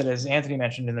huge asset, as Anthony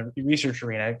mentioned, in the research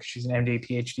arena. She's an MD,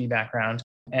 PhD background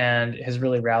and has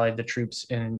really rallied the troops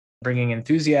in bringing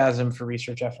enthusiasm for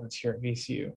research efforts here at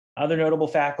VCU. Other notable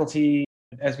faculty,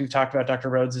 as we've talked about, Dr.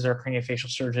 Rhodes is our craniofacial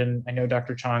surgeon. I know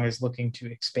Dr. Chong is looking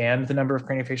to expand the number of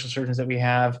craniofacial surgeons that we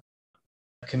have,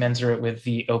 commensurate with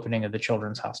the opening of the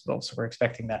Children's Hospital. So we're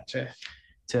expecting that to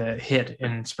hit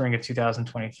in spring of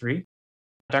 2023.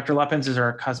 Dr. Luppens is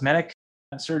our cosmetic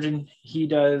surgeon. He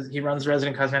runs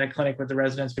resident cosmetic clinic with the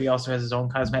residents, but he also has his own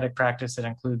cosmetic practice that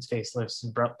includes facelifts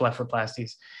and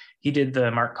blepharoplasties. He did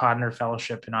the Mark Codner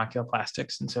Fellowship in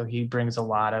Oculoplastics, and so he brings a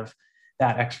lot of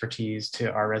that expertise to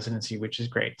our residency, which is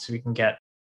great. So we can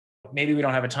maybe we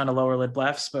don't have a ton of lower lid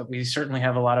blephs, but we certainly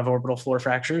have a lot of orbital floor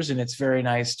fractures, and it's very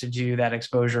nice to do that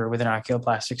exposure with an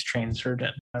oculoplastics trained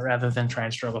surgeon rather than try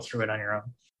and struggle through it on your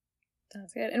own.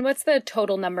 Sounds good. And what's the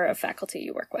total number of faculty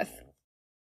you work with?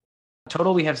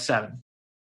 Total, we have 7.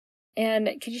 And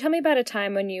could you tell me about a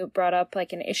time when you brought up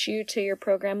an issue to your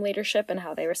program leadership and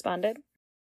how they responded?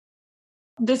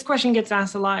 This question gets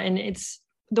asked a lot, and it's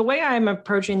the way I'm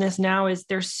approaching this now is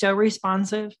they're so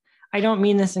responsive. I don't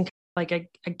mean this in a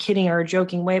kidding or a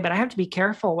joking way, but I have to be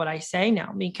careful what I say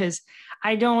now because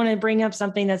I don't want to bring up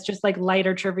something that's just light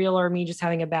or trivial or me just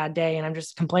having a bad day and I'm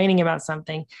just complaining about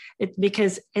something.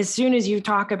 Because as soon as you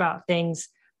talk about things,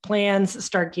 plans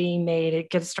start getting made.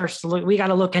 We got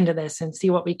to look into this and see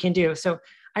what we can do. So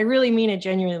I really mean it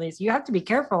genuinely. So you have to be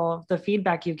careful of the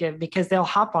feedback you give because they'll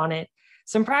hop on it.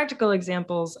 Some practical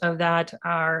examples of that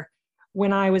are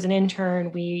when I was an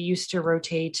intern, we used to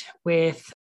rotate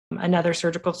with another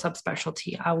surgical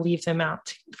subspecialty. I'll leave them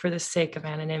out for the sake of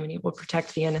anonymity. We'll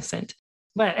protect the innocent.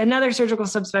 But another surgical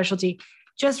subspecialty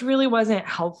just really wasn't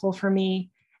helpful for me.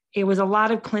 It was a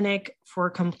lot of clinic for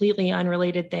completely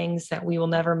unrelated things that we will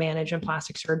never manage in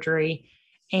plastic surgery.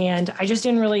 And I just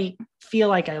didn't really feel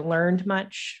like I learned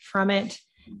much from it.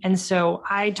 And so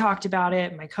I talked about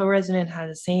it. My co-resident had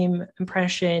the same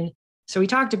impression. So we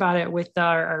talked about it with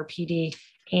our PD,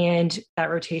 and that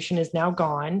rotation is now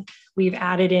gone. We've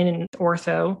added in an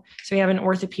ortho. So we have an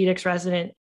orthopedics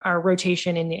resident, our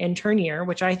rotation in the intern year,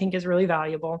 which I think is really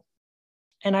valuable.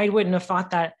 And I wouldn't have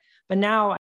thought that, but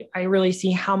now I really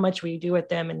see how much we do with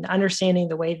them and understanding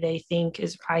the way they think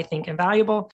is, I think,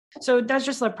 invaluable. So that's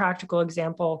just a practical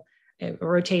example, a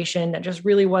rotation that just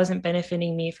really wasn't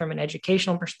benefiting me from an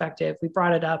educational perspective. We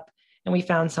brought it up and we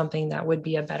found something that would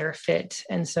be a better fit.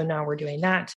 And so now we're doing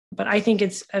that. But I think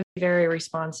it's a very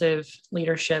responsive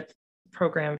leadership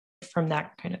program from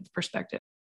that kind of perspective.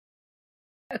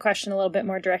 A question a little bit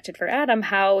more directed for Adam,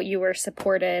 how you were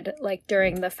supported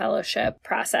during the fellowship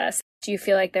process. Do you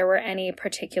feel like there were any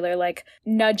particular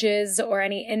nudges or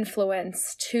any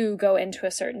influence to go into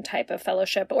a certain type of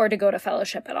fellowship or to go to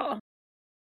fellowship at all?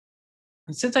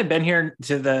 Since I've been here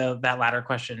to that latter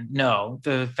question, no,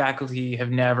 the faculty have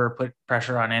never put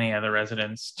pressure on any other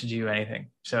residents to do anything.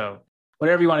 So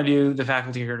whatever you want to do, the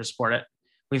faculty are here to support it.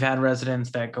 We've had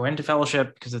residents that go into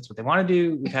fellowship because that's what they want to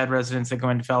do. We've had residents that go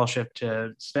into fellowship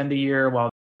to spend a year while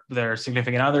their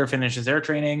significant other finishes their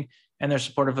training, and they're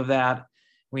supportive of that.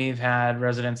 We've had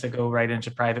residents that go right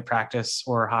into private practice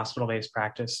or hospital-based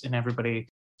practice, and everybody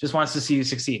just wants to see you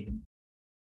succeed.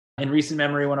 In recent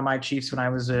memory, one of my chiefs, when I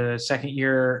was a second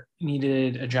year,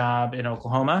 needed a job in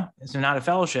Oklahoma. So not a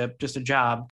fellowship, just a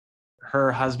job.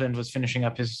 Her husband was finishing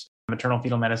up his maternal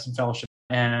fetal medicine fellowship,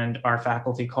 and our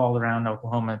faculty called around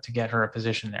Oklahoma to get her a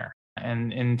position there.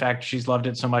 And in fact, she's loved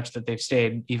it so much that they've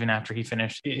stayed even after he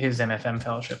finished his MFM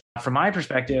fellowship. From my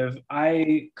perspective,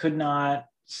 I could not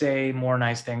say more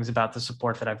nice things about the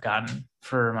support that I've gotten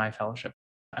for my fellowship.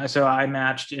 So I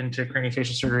matched into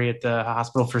craniofacial surgery at the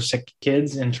Hospital for Sick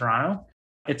Kids in Toronto.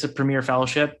 It's a premier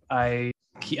fellowship. I'm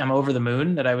over the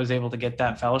moon that I was able to get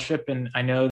that fellowship. And I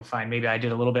know, fine, maybe I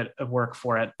did a little bit of work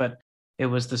for it, but it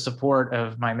was the support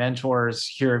of my mentors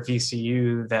here at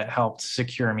VCU that helped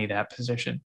secure me that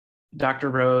position. Dr.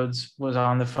 Rhodes was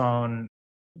on the phone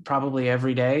probably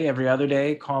every day, every other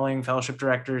day, calling fellowship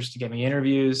directors to get me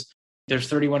interviews. There's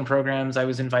 31 programs. I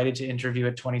was invited to interview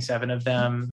at 27 of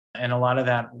them. And a lot of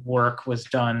that work was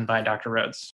done by Dr.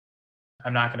 Rhodes.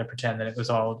 I'm not going to pretend that it was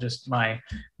all just my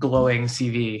glowing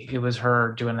CV. It was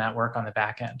her doing that work on the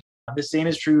back end. The same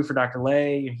is true for Dr.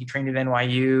 Lay. He trained at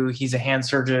NYU. He's a hand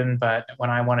surgeon, but when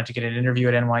I wanted to get an interview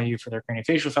at NYU for their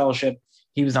craniofacial fellowship,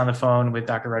 he was on the phone with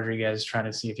Dr. Rodriguez trying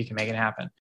to see if he can make it happen.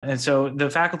 And so the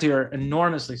faculty are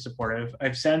enormously supportive.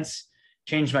 I've since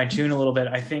changed my tune a little bit.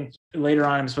 I think later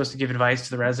on I'm supposed to give advice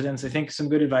to the residents. I think some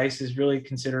good advice is really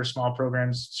consider small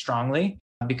programs strongly,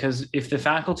 because if the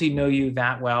faculty know you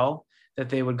that well, that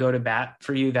they would go to bat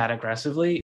for you that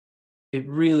aggressively, it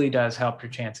really does help your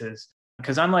chances.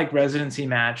 Because unlike residency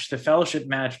match, the fellowship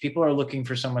match, people are looking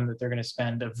for someone that they're going to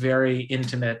spend a very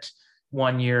intimate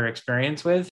 1-year experience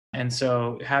with. And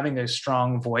so having a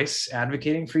strong voice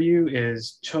advocating for you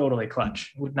is totally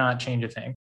clutch, would not change a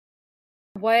thing.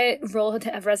 What role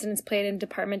have residents played in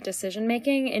department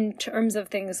decision-making in terms of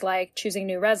things like choosing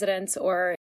new residents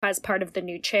or as part of the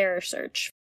new chair search?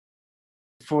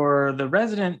 For the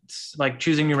residents, like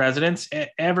choosing new residents,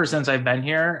 ever since I've been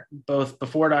here, both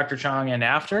before Dr. Chong and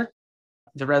after,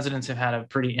 the residents have had a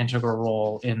pretty integral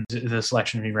role in the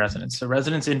selection of new residents. So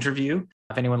residents interview.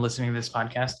 If anyone listening to this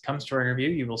podcast comes to our interview,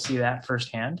 you will see that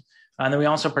firsthand. And then we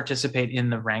also participate in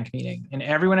the rank meeting. And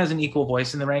everyone has an equal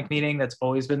voice in the rank meeting. That's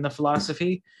always been the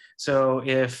philosophy. So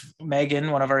if Megan,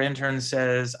 one of our interns,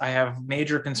 says, I have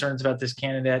major concerns about this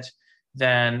candidate,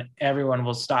 then everyone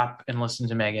will stop and listen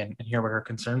to Megan and hear what her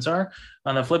concerns are.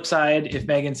 On the flip side, if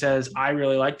Megan says, I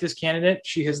really like this candidate,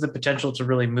 she has the potential to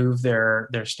really move their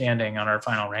standing on our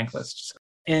final rank list.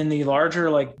 In the larger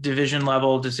division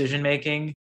level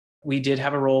decision-making, we did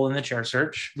have a role in the chair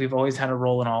search. We've always had a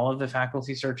role in all of the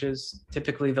faculty searches.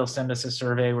 Typically, they'll send us a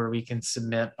survey where we can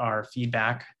submit our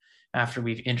feedback after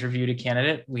we've interviewed a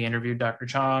candidate. We interviewed Dr.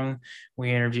 Chong.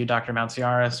 We interviewed Dr.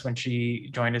 Moutsiaris when she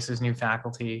joined us as new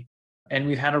faculty. And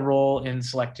we've had a role in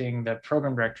selecting the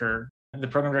program director. The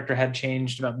program director had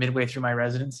changed about midway through my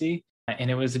residency, and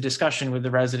it was a discussion with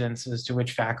the residents as to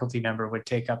which faculty member would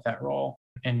take up that role.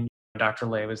 And Dr.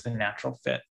 Lay was the natural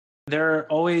fit. They're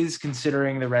always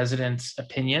considering the resident's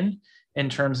opinion in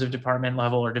terms of department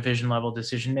level or division level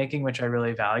decision-making, which I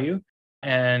really value.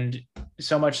 And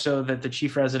so much so that the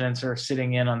chief residents are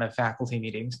sitting in on the faculty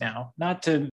meetings now, not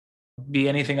to be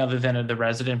anything other than the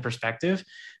resident perspective,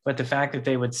 but the fact that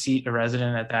they would seat a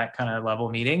resident at that kind of level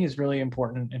meeting is really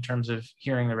important in terms of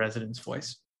hearing the resident's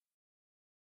voice.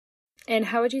 And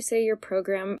how would you say your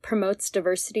program promotes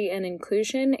diversity and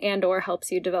inclusion and or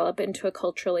helps you develop into a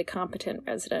culturally competent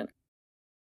resident?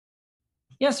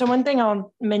 Yeah, so one thing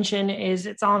I'll mention is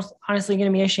it's honestly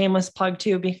going to be a shameless plug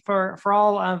too, for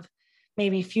all of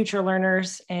maybe future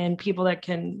learners and people that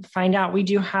can find out. We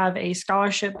do have a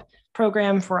scholarship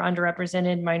program for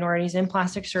underrepresented minorities in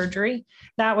plastic surgery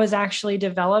that was actually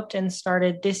developed and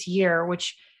started this year,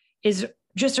 which is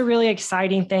just a really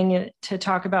exciting thing to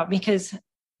talk about because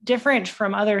different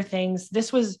from other things,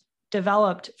 this was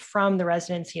developed from the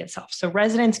residency itself. So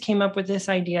residents came up with this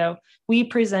idea, we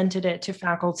presented it to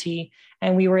faculty,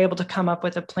 and we were able to come up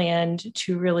with a plan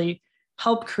to really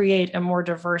help create a more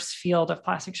diverse field of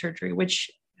plastic surgery, which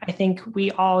I think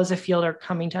we all as a field are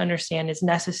coming to understand is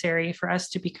necessary for us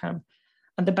to become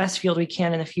the best field we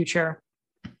can in the future.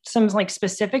 Some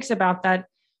specifics about that,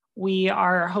 we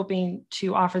are hoping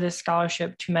to offer this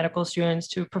scholarship to medical students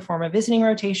to perform a visiting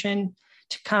rotation.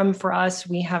 To come for us,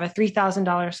 we have a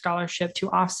 $3,000 scholarship to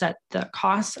offset the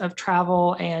costs of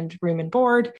travel and room and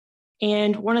board.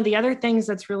 And one of the other things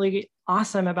that's really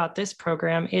awesome about this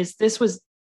program is this was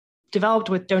developed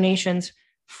with donations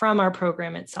from our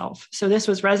program itself. So this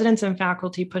was residents and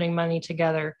faculty putting money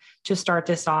together to start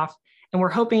this off. And we're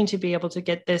hoping to be able to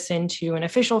get this into an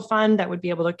official fund that would be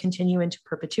able to continue into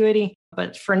perpetuity.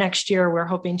 But for next year, we're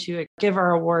hoping to give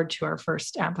our award to our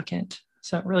first applicant.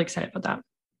 So I'm really excited about that.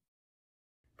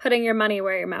 Putting your money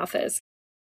where your mouth is.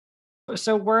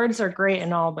 So words are great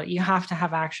and all, but you have to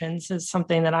have actions is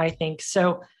something that I think.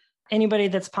 So anybody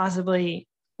that's possibly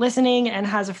listening and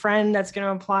has a friend that's going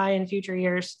to apply in future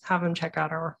years, have them check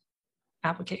out our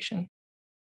application.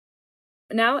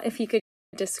 Now, if you could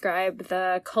describe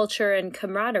the culture and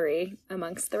camaraderie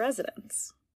amongst the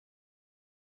residents.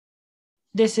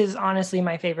 This is honestly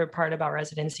my favorite part about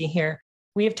residency here.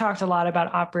 We have talked a lot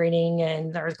about operating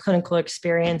and our clinical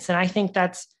experience, and I think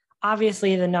that's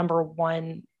obviously the number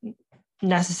one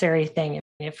necessary thing.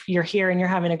 If you're here and you're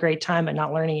having a great time but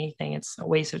not learning anything, it's a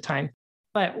waste of time.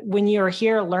 But when you're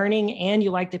here learning and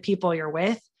you like the people you're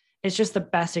with, it's just the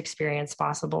best experience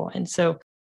possible. And so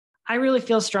I really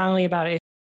feel strongly about it.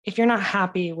 If you're not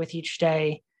happy with each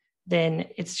day, then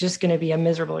it's just going to be a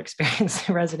miserable experience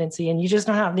in residency, and you just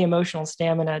don't have the emotional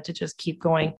stamina to just keep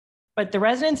going. But the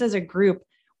residents as a group,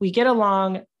 we get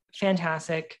along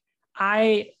fantastic.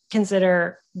 I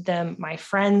consider them my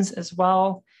friends as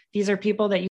well. These are people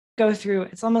that you go through.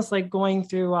 It's almost like going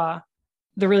through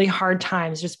the really hard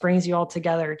times just brings you all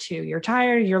together too. You're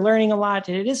tired, you're learning a lot.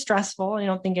 It is stressful. I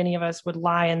don't think any of us would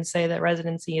lie and say that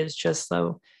residency is just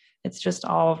so, it's just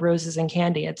all roses and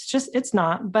candy. It's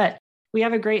not, but we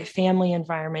have a great family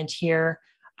environment here.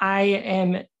 I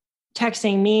am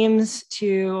texting memes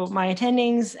to my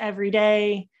attendings every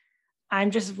day.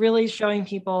 I'm just really showing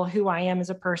people who I am as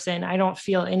a person. I don't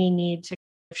feel any need to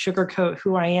sugarcoat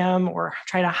who I am or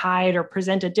try to hide or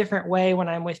present a different way when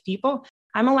I'm with people.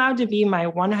 I'm allowed to be my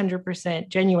 100%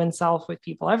 genuine self with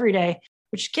people every day,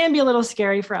 which can be a little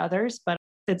scary for others, but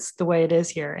it's the way it is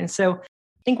here. And so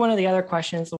I think one of the other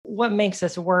questions, what makes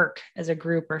us work as a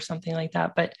group or something like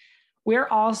that? But we're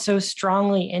all so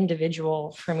strongly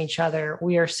individual from each other.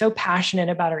 We are so passionate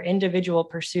about our individual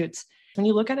pursuits. When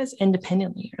you look at us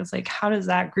independently, it's like, how does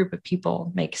that group of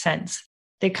people make sense?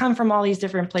 They come from all these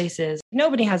different places.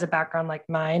 Nobody has a background like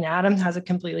mine. Adam has a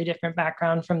completely different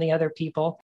background from the other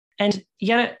people. And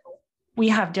yet we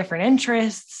have different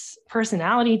interests,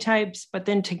 personality types, but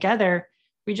then together,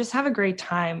 we just have a great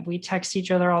time. We text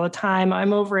each other all the time.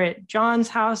 I'm over at John's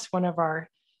house, one of our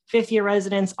fifth-year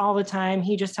residents, all the time.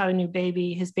 He just had a new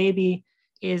baby. His baby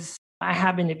I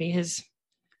happen to be his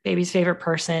baby's favorite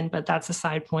person, but that's a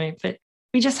side point. But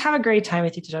we just have a great time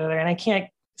with each other. And I can't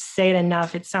say it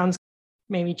enough. It sounds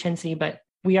maybe chintzy, but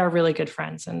we are really good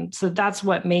friends. And so that's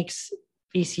what makes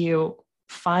VCU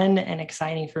fun and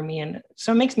exciting for me. And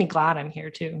so it makes me glad I'm here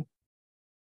too.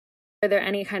 Are there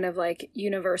any kind of like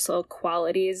universal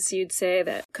qualities you'd say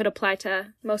that could apply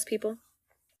to most people?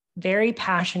 Very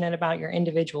passionate about your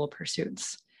individual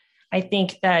pursuits. I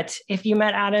think that if you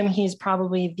met Adam, he's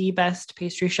probably the best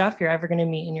pastry chef you're ever going to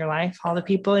meet in your life. All the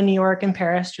people in New York and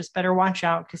Paris just better watch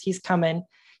out because he's coming.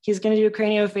 He's going to do a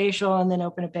craniofacial and then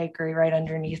open a bakery right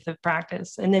underneath the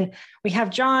practice. And then we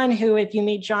have John, who, if you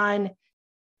meet John,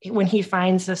 when he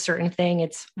finds a certain thing,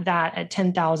 it's that at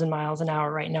 10,000 miles an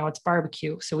hour. Right now, it's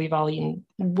barbecue. So we've all eaten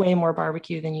way more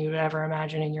barbecue than you would ever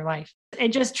imagine in your life. It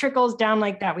just trickles down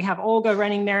like that. We have Olga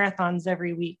running marathons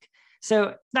every week.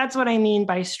 So that's what I mean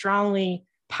by strongly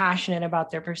passionate about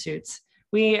their pursuits.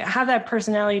 We have that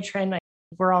personality trend.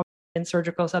 We're all in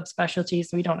surgical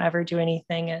subspecialties. We don't ever do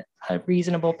anything at a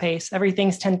reasonable pace.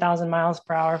 Everything's 10,000 miles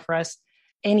per hour for us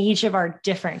in each of our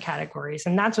different categories.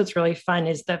 And that's what's really fun,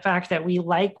 is the fact that we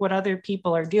like what other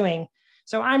people are doing.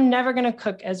 So I'm never going to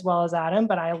cook as well as Adam,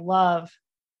 but I love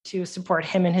to support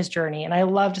him in his journey. And I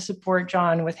love to support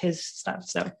John with his stuff.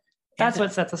 So that's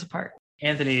what sets us apart.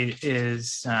 Anthony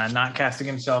is not casting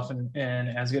himself in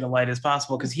as good a light as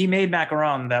possible because he made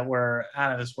macarons that were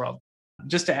out of this world.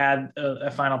 Just to add a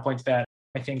final point to that,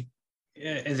 I think,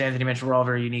 as Anthony mentioned, we're all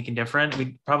very unique and different.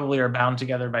 We probably are bound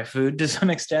together by food to some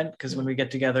extent, because when we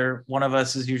get together, one of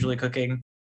us is usually cooking,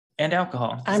 and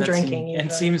alcohol. I'm drinking.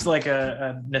 It seems like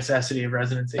a necessity of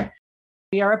residency.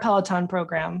 We are a Peloton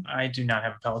program. I do not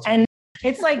have a Peloton. And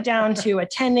it's like down to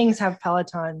attendings have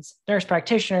Pelotons, nurse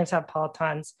practitioners have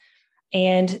Pelotons.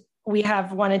 And we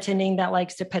have one attending that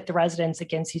likes to pit the residents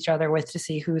against each other to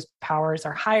see whose powers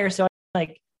are higher. So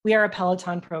like, we are a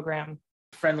Peloton program.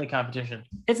 Friendly competition.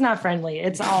 It's not friendly.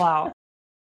 It's all out.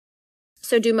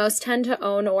 So do most tend to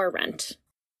own or rent?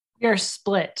 We are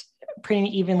split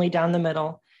pretty evenly down the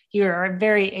middle. You are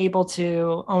very able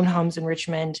to own homes in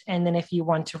Richmond. And then if you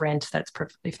want to rent, that's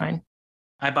perfectly fine.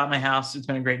 I bought my house. It's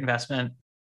been a great investment.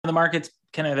 The market's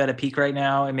kind of at a peak right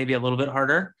now. It may be a little bit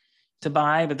harder to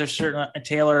buy, but there's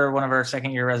Taylor, one of our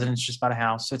second-year residents, just bought a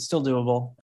house. So it's still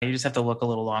doable. You just have to look a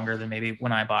little longer than maybe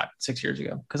when I bought 6 years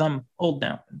ago, because I'm old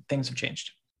now. Things have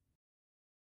changed.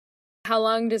 How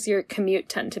long does your commute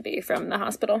tend to be from the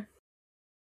hospital?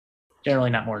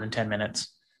 Generally not more than 10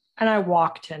 minutes. And I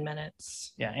walk 10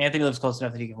 minutes. Yeah, Anthony lives close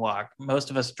enough that he can walk.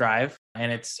 Most of us drive,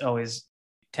 and it's always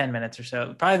 10 minutes or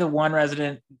so. Probably the one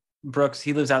resident, Brooks,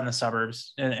 he lives out in the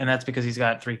suburbs, and that's because he's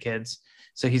got 3 kids.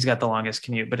 So he's got the longest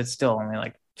commute, but it's still only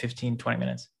like 15, 20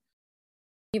 minutes.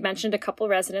 You mentioned a couple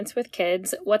residents with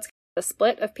kids. What's the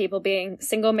split of people being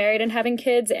single, married, and having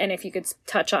kids? And if you could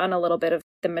touch on a little bit of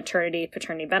the maternity,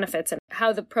 paternity benefits and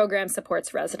how the program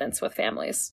supports residents with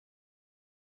families.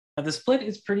 The split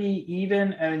is pretty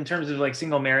even in terms of like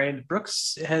single married.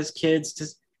 Brooks has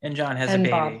kids and John has a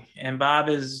baby. And Bob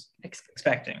is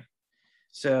expecting.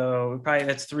 So probably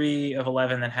that's 3 of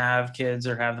 11 that have kids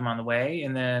or have them on the way.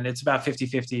 And then it's about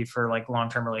 50-50 for like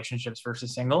long-term relationships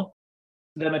versus single.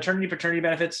 The maternity paternity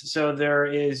benefits. So there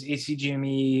is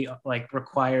ACGME like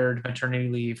required maternity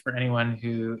leave for anyone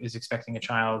who is expecting a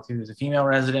child who is a female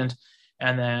resident.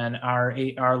 And then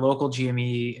our local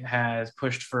GME has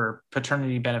pushed for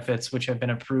paternity benefits, which have been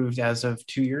approved as of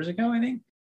 2 years ago, I think.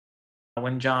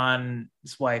 When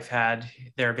John's wife had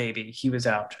their baby, he was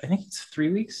out, I think it's 3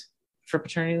 weeks for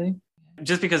paternity leave.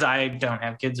 Just because I don't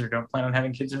have kids or don't plan on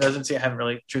having kids in residency, I haven't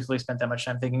really truthfully spent that much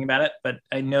time thinking about it. But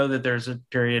I know that there's a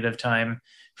period of time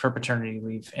for paternity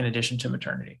leave in addition to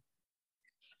maternity.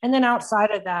 And then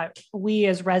outside of that, we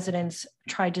as residents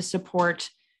tried to support.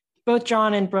 Both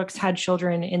John and Brooks had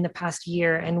children in the past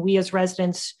year, and we as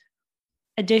residents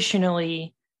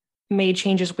additionally made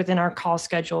changes within our call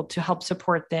schedule to help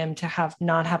support them to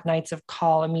not have nights of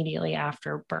call immediately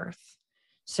after birth.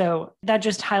 So that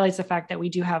just highlights the fact that we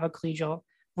do have a collegial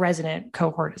resident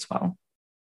cohort as well.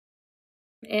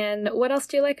 And what else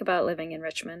do you like about living in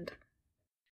Richmond?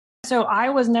 So I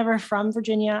was never from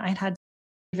Virginia. I'd had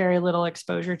very little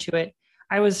exposure to it.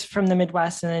 I was from the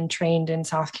Midwest and then trained in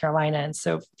South Carolina. And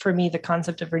so for me, the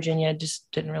concept of Virginia just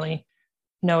didn't really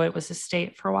know it was a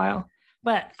state for a while.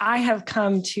 But I have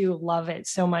come to love it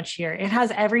so much here. It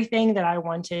has everything that I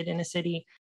wanted in a city.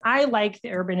 I like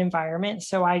the urban environment,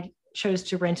 so I chose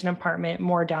to rent an apartment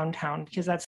more downtown because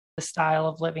that's the style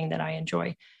of living that I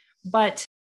enjoy. But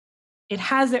it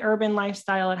has the urban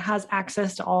lifestyle. It has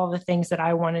access to all of the things that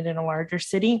I wanted in a larger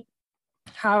city.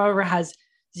 However, it has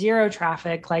zero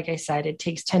traffic. Like I said, it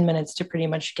takes 10 minutes to pretty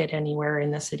much get anywhere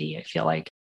in the city, I feel like.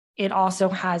 It also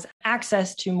has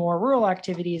access to more rural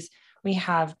activities. We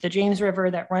have the James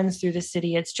River that runs through the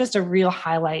city. It's just a real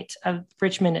highlight of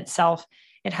Richmond itself.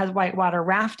 It has whitewater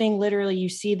rafting. Literally, you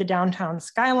see the downtown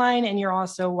skyline and you're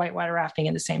also whitewater rafting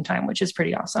at the same time, which is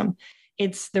pretty awesome.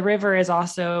 The river has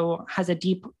a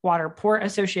deep water port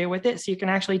associated with it. So you can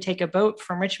actually take a boat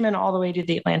from Richmond all the way to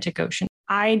the Atlantic Ocean.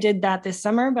 I did that this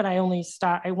summer, but I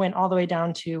went all the way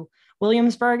down to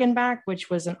Williamsburg and back, which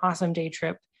was an awesome day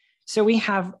trip. So we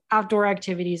have outdoor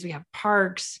activities, we have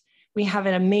parks, we have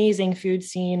an amazing food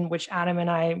scene, which Adam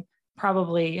and I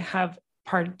probably have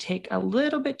partake a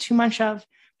little bit too much of.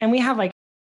 And we have like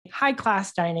high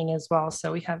class dining as well.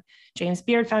 So we have James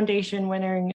Beard Foundation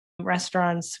winning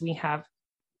restaurants. We have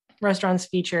restaurants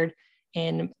featured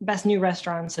in Best New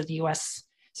Restaurants of the US.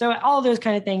 So all those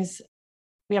kind of things.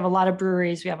 We have a lot of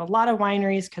breweries. We have a lot of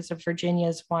wineries because of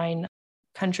Virginia's wine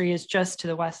country is just to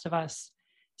the west of us.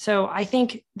 So I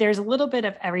think there's a little bit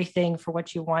of everything for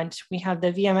what you want. We have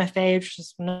the VMFA, which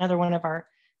is another one of our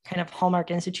kind of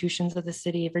hallmark institutions of the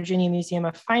city, Virginia Museum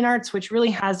of Fine Arts, which really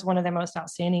has one of the most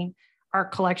outstanding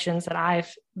art collections that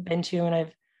I've been to. And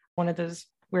I've one of those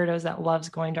weirdos that loves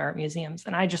going to art museums.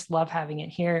 And I just love having it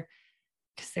here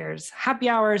because there's happy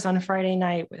hours on Friday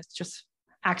night with just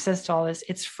access to all this.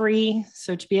 It's free.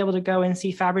 So to be able to go and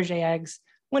see Fabergé eggs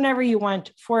whenever you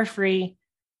want for free,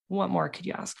 what more could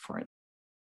you ask for it?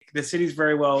 The city's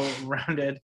very well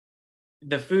rounded.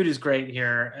 The food is great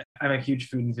here. I'm a huge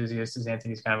food enthusiast, as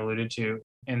Anthony's kind of alluded to.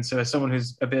 And so as someone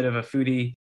who's a bit of a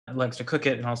foodie, likes to cook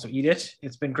it and also eat it,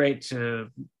 it's been great to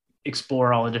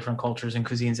explore all the different cultures and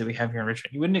cuisines that we have here in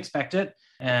Richmond. You wouldn't expect it.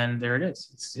 And there it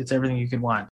is. It's everything you could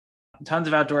want. Tons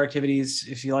of outdoor activities.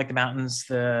 If you like the mountains,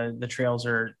 the trails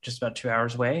are just about 2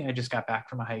 hours away. I just got back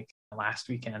from a hike last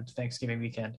weekend, Thanksgiving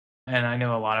weekend. And I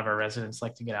know a lot of our residents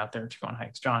like to get out there to go on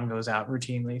hikes. John goes out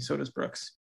routinely, so does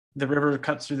Brooks. The river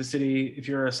cuts through the city. If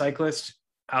you're a cyclist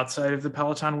outside of the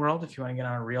Peloton world, if you want to get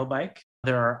on a real bike,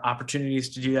 there are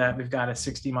opportunities to do that. We've got a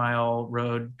 60-mile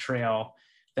road trail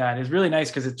that is really nice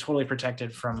because it's totally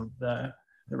protected from the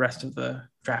rest of the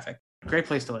traffic. Great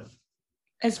place to live.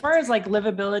 As far as like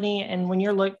livability and when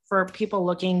you're for people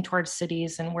looking towards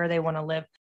cities and where they want to live,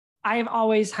 I've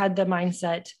always had the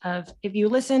mindset of if you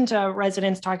listen to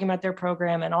residents talking about their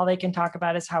program and all they can talk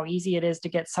about is how easy it is to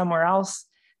get somewhere else,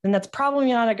 then that's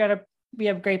probably not going to be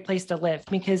a great place to live.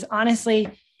 Because honestly,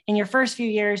 in your first few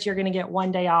years, you're going to get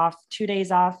 1 day off, 2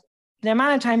 days off. The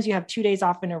amount of times you have 2 days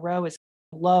off in a row is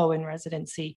low in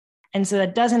residency. And so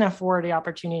that doesn't afford the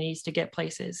opportunities to get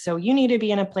places. So you need to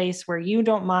be in a place where you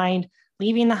don't mind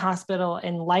leaving the hospital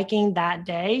and liking that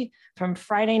day from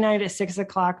Friday night at 6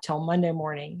 o'clock till Monday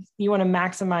morning. You want to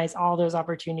maximize all those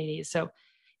opportunities. So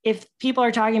if people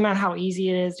are talking about how easy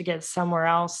it is to get somewhere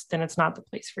else, then it's not the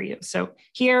place for you. So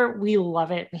here we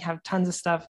love it. We have tons of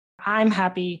stuff. I'm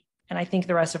happy. And I think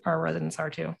the rest of our residents are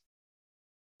too.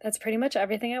 That's pretty much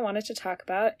everything I wanted to talk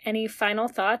about. Any final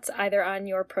thoughts either on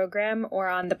your program or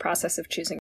on the process of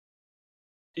choosing?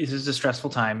 This is a stressful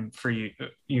time for you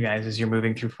guys as you're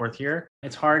moving through fourth year.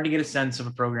 It's hard to get a sense of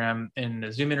a program in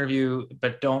a Zoom interview,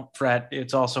 but don't fret.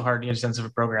 It's also hard to get a sense of a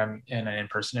program in an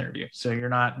in-person interview. So you're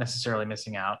not necessarily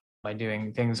missing out by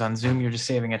doing things on Zoom. You're just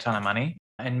saving a ton of money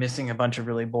and missing a bunch of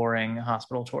really boring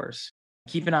hospital tours.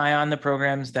 Keep an eye on the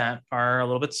programs that are a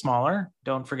little bit smaller.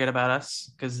 Don't forget about us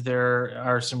because there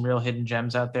are some real hidden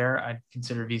gems out there. I'd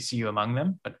consider VCU among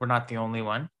them, but we're not the only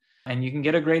one. And you can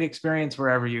get a great experience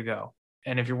wherever you go.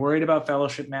 And if you're worried about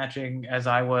fellowship matching, as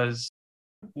I was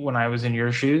when I was in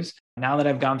your shoes, now that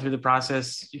I've gone through the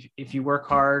process, if you work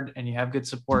hard and you have good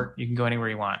support, you can go anywhere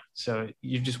you want. So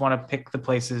you just want to pick the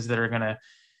places that are going to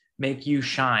make you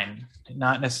shine,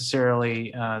 not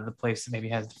necessarily the place that maybe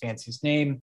has the fanciest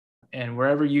name. And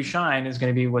wherever you shine is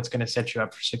going to be what's going to set you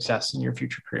up for success in your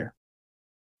future career.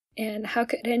 And how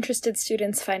could interested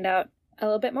students find out a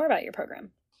little bit more about your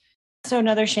program? So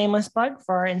another shameless plug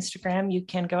for our Instagram, you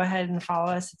can go ahead and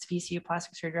follow us. It's VCU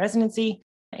Plastic Surgery Residency.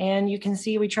 And you can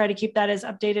see we try to keep that as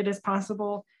updated as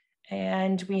possible.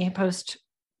 And we post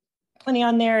plenty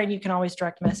on there, and you can always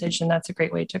direct message. And that's a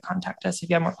great way to contact us if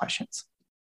you have more questions.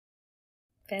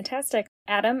 Fantastic.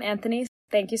 Adam, Anthony,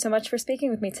 thank you so much for speaking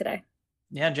with me today.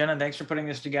 Yeah, Jenna, thanks for putting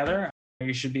this together.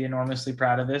 You should be enormously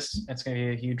proud of this. It's going to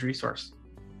be a huge resource.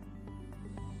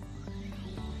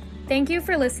 Thank you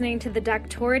for listening to the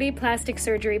Doctority Plastic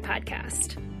Surgery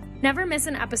Podcast. Never miss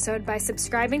an episode by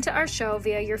subscribing to our show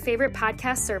via your favorite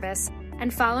podcast service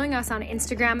and following us on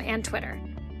Instagram and Twitter.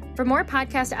 For more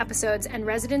podcast episodes and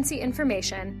residency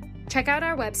information, check out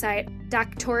our website,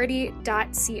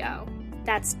 doctority.co.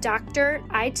 That's doctority.co.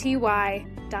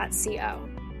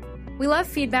 We love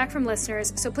feedback from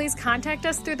listeners, so please contact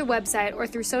us through the website or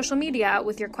through social media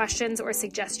with your questions or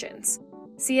suggestions.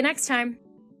 See you next time.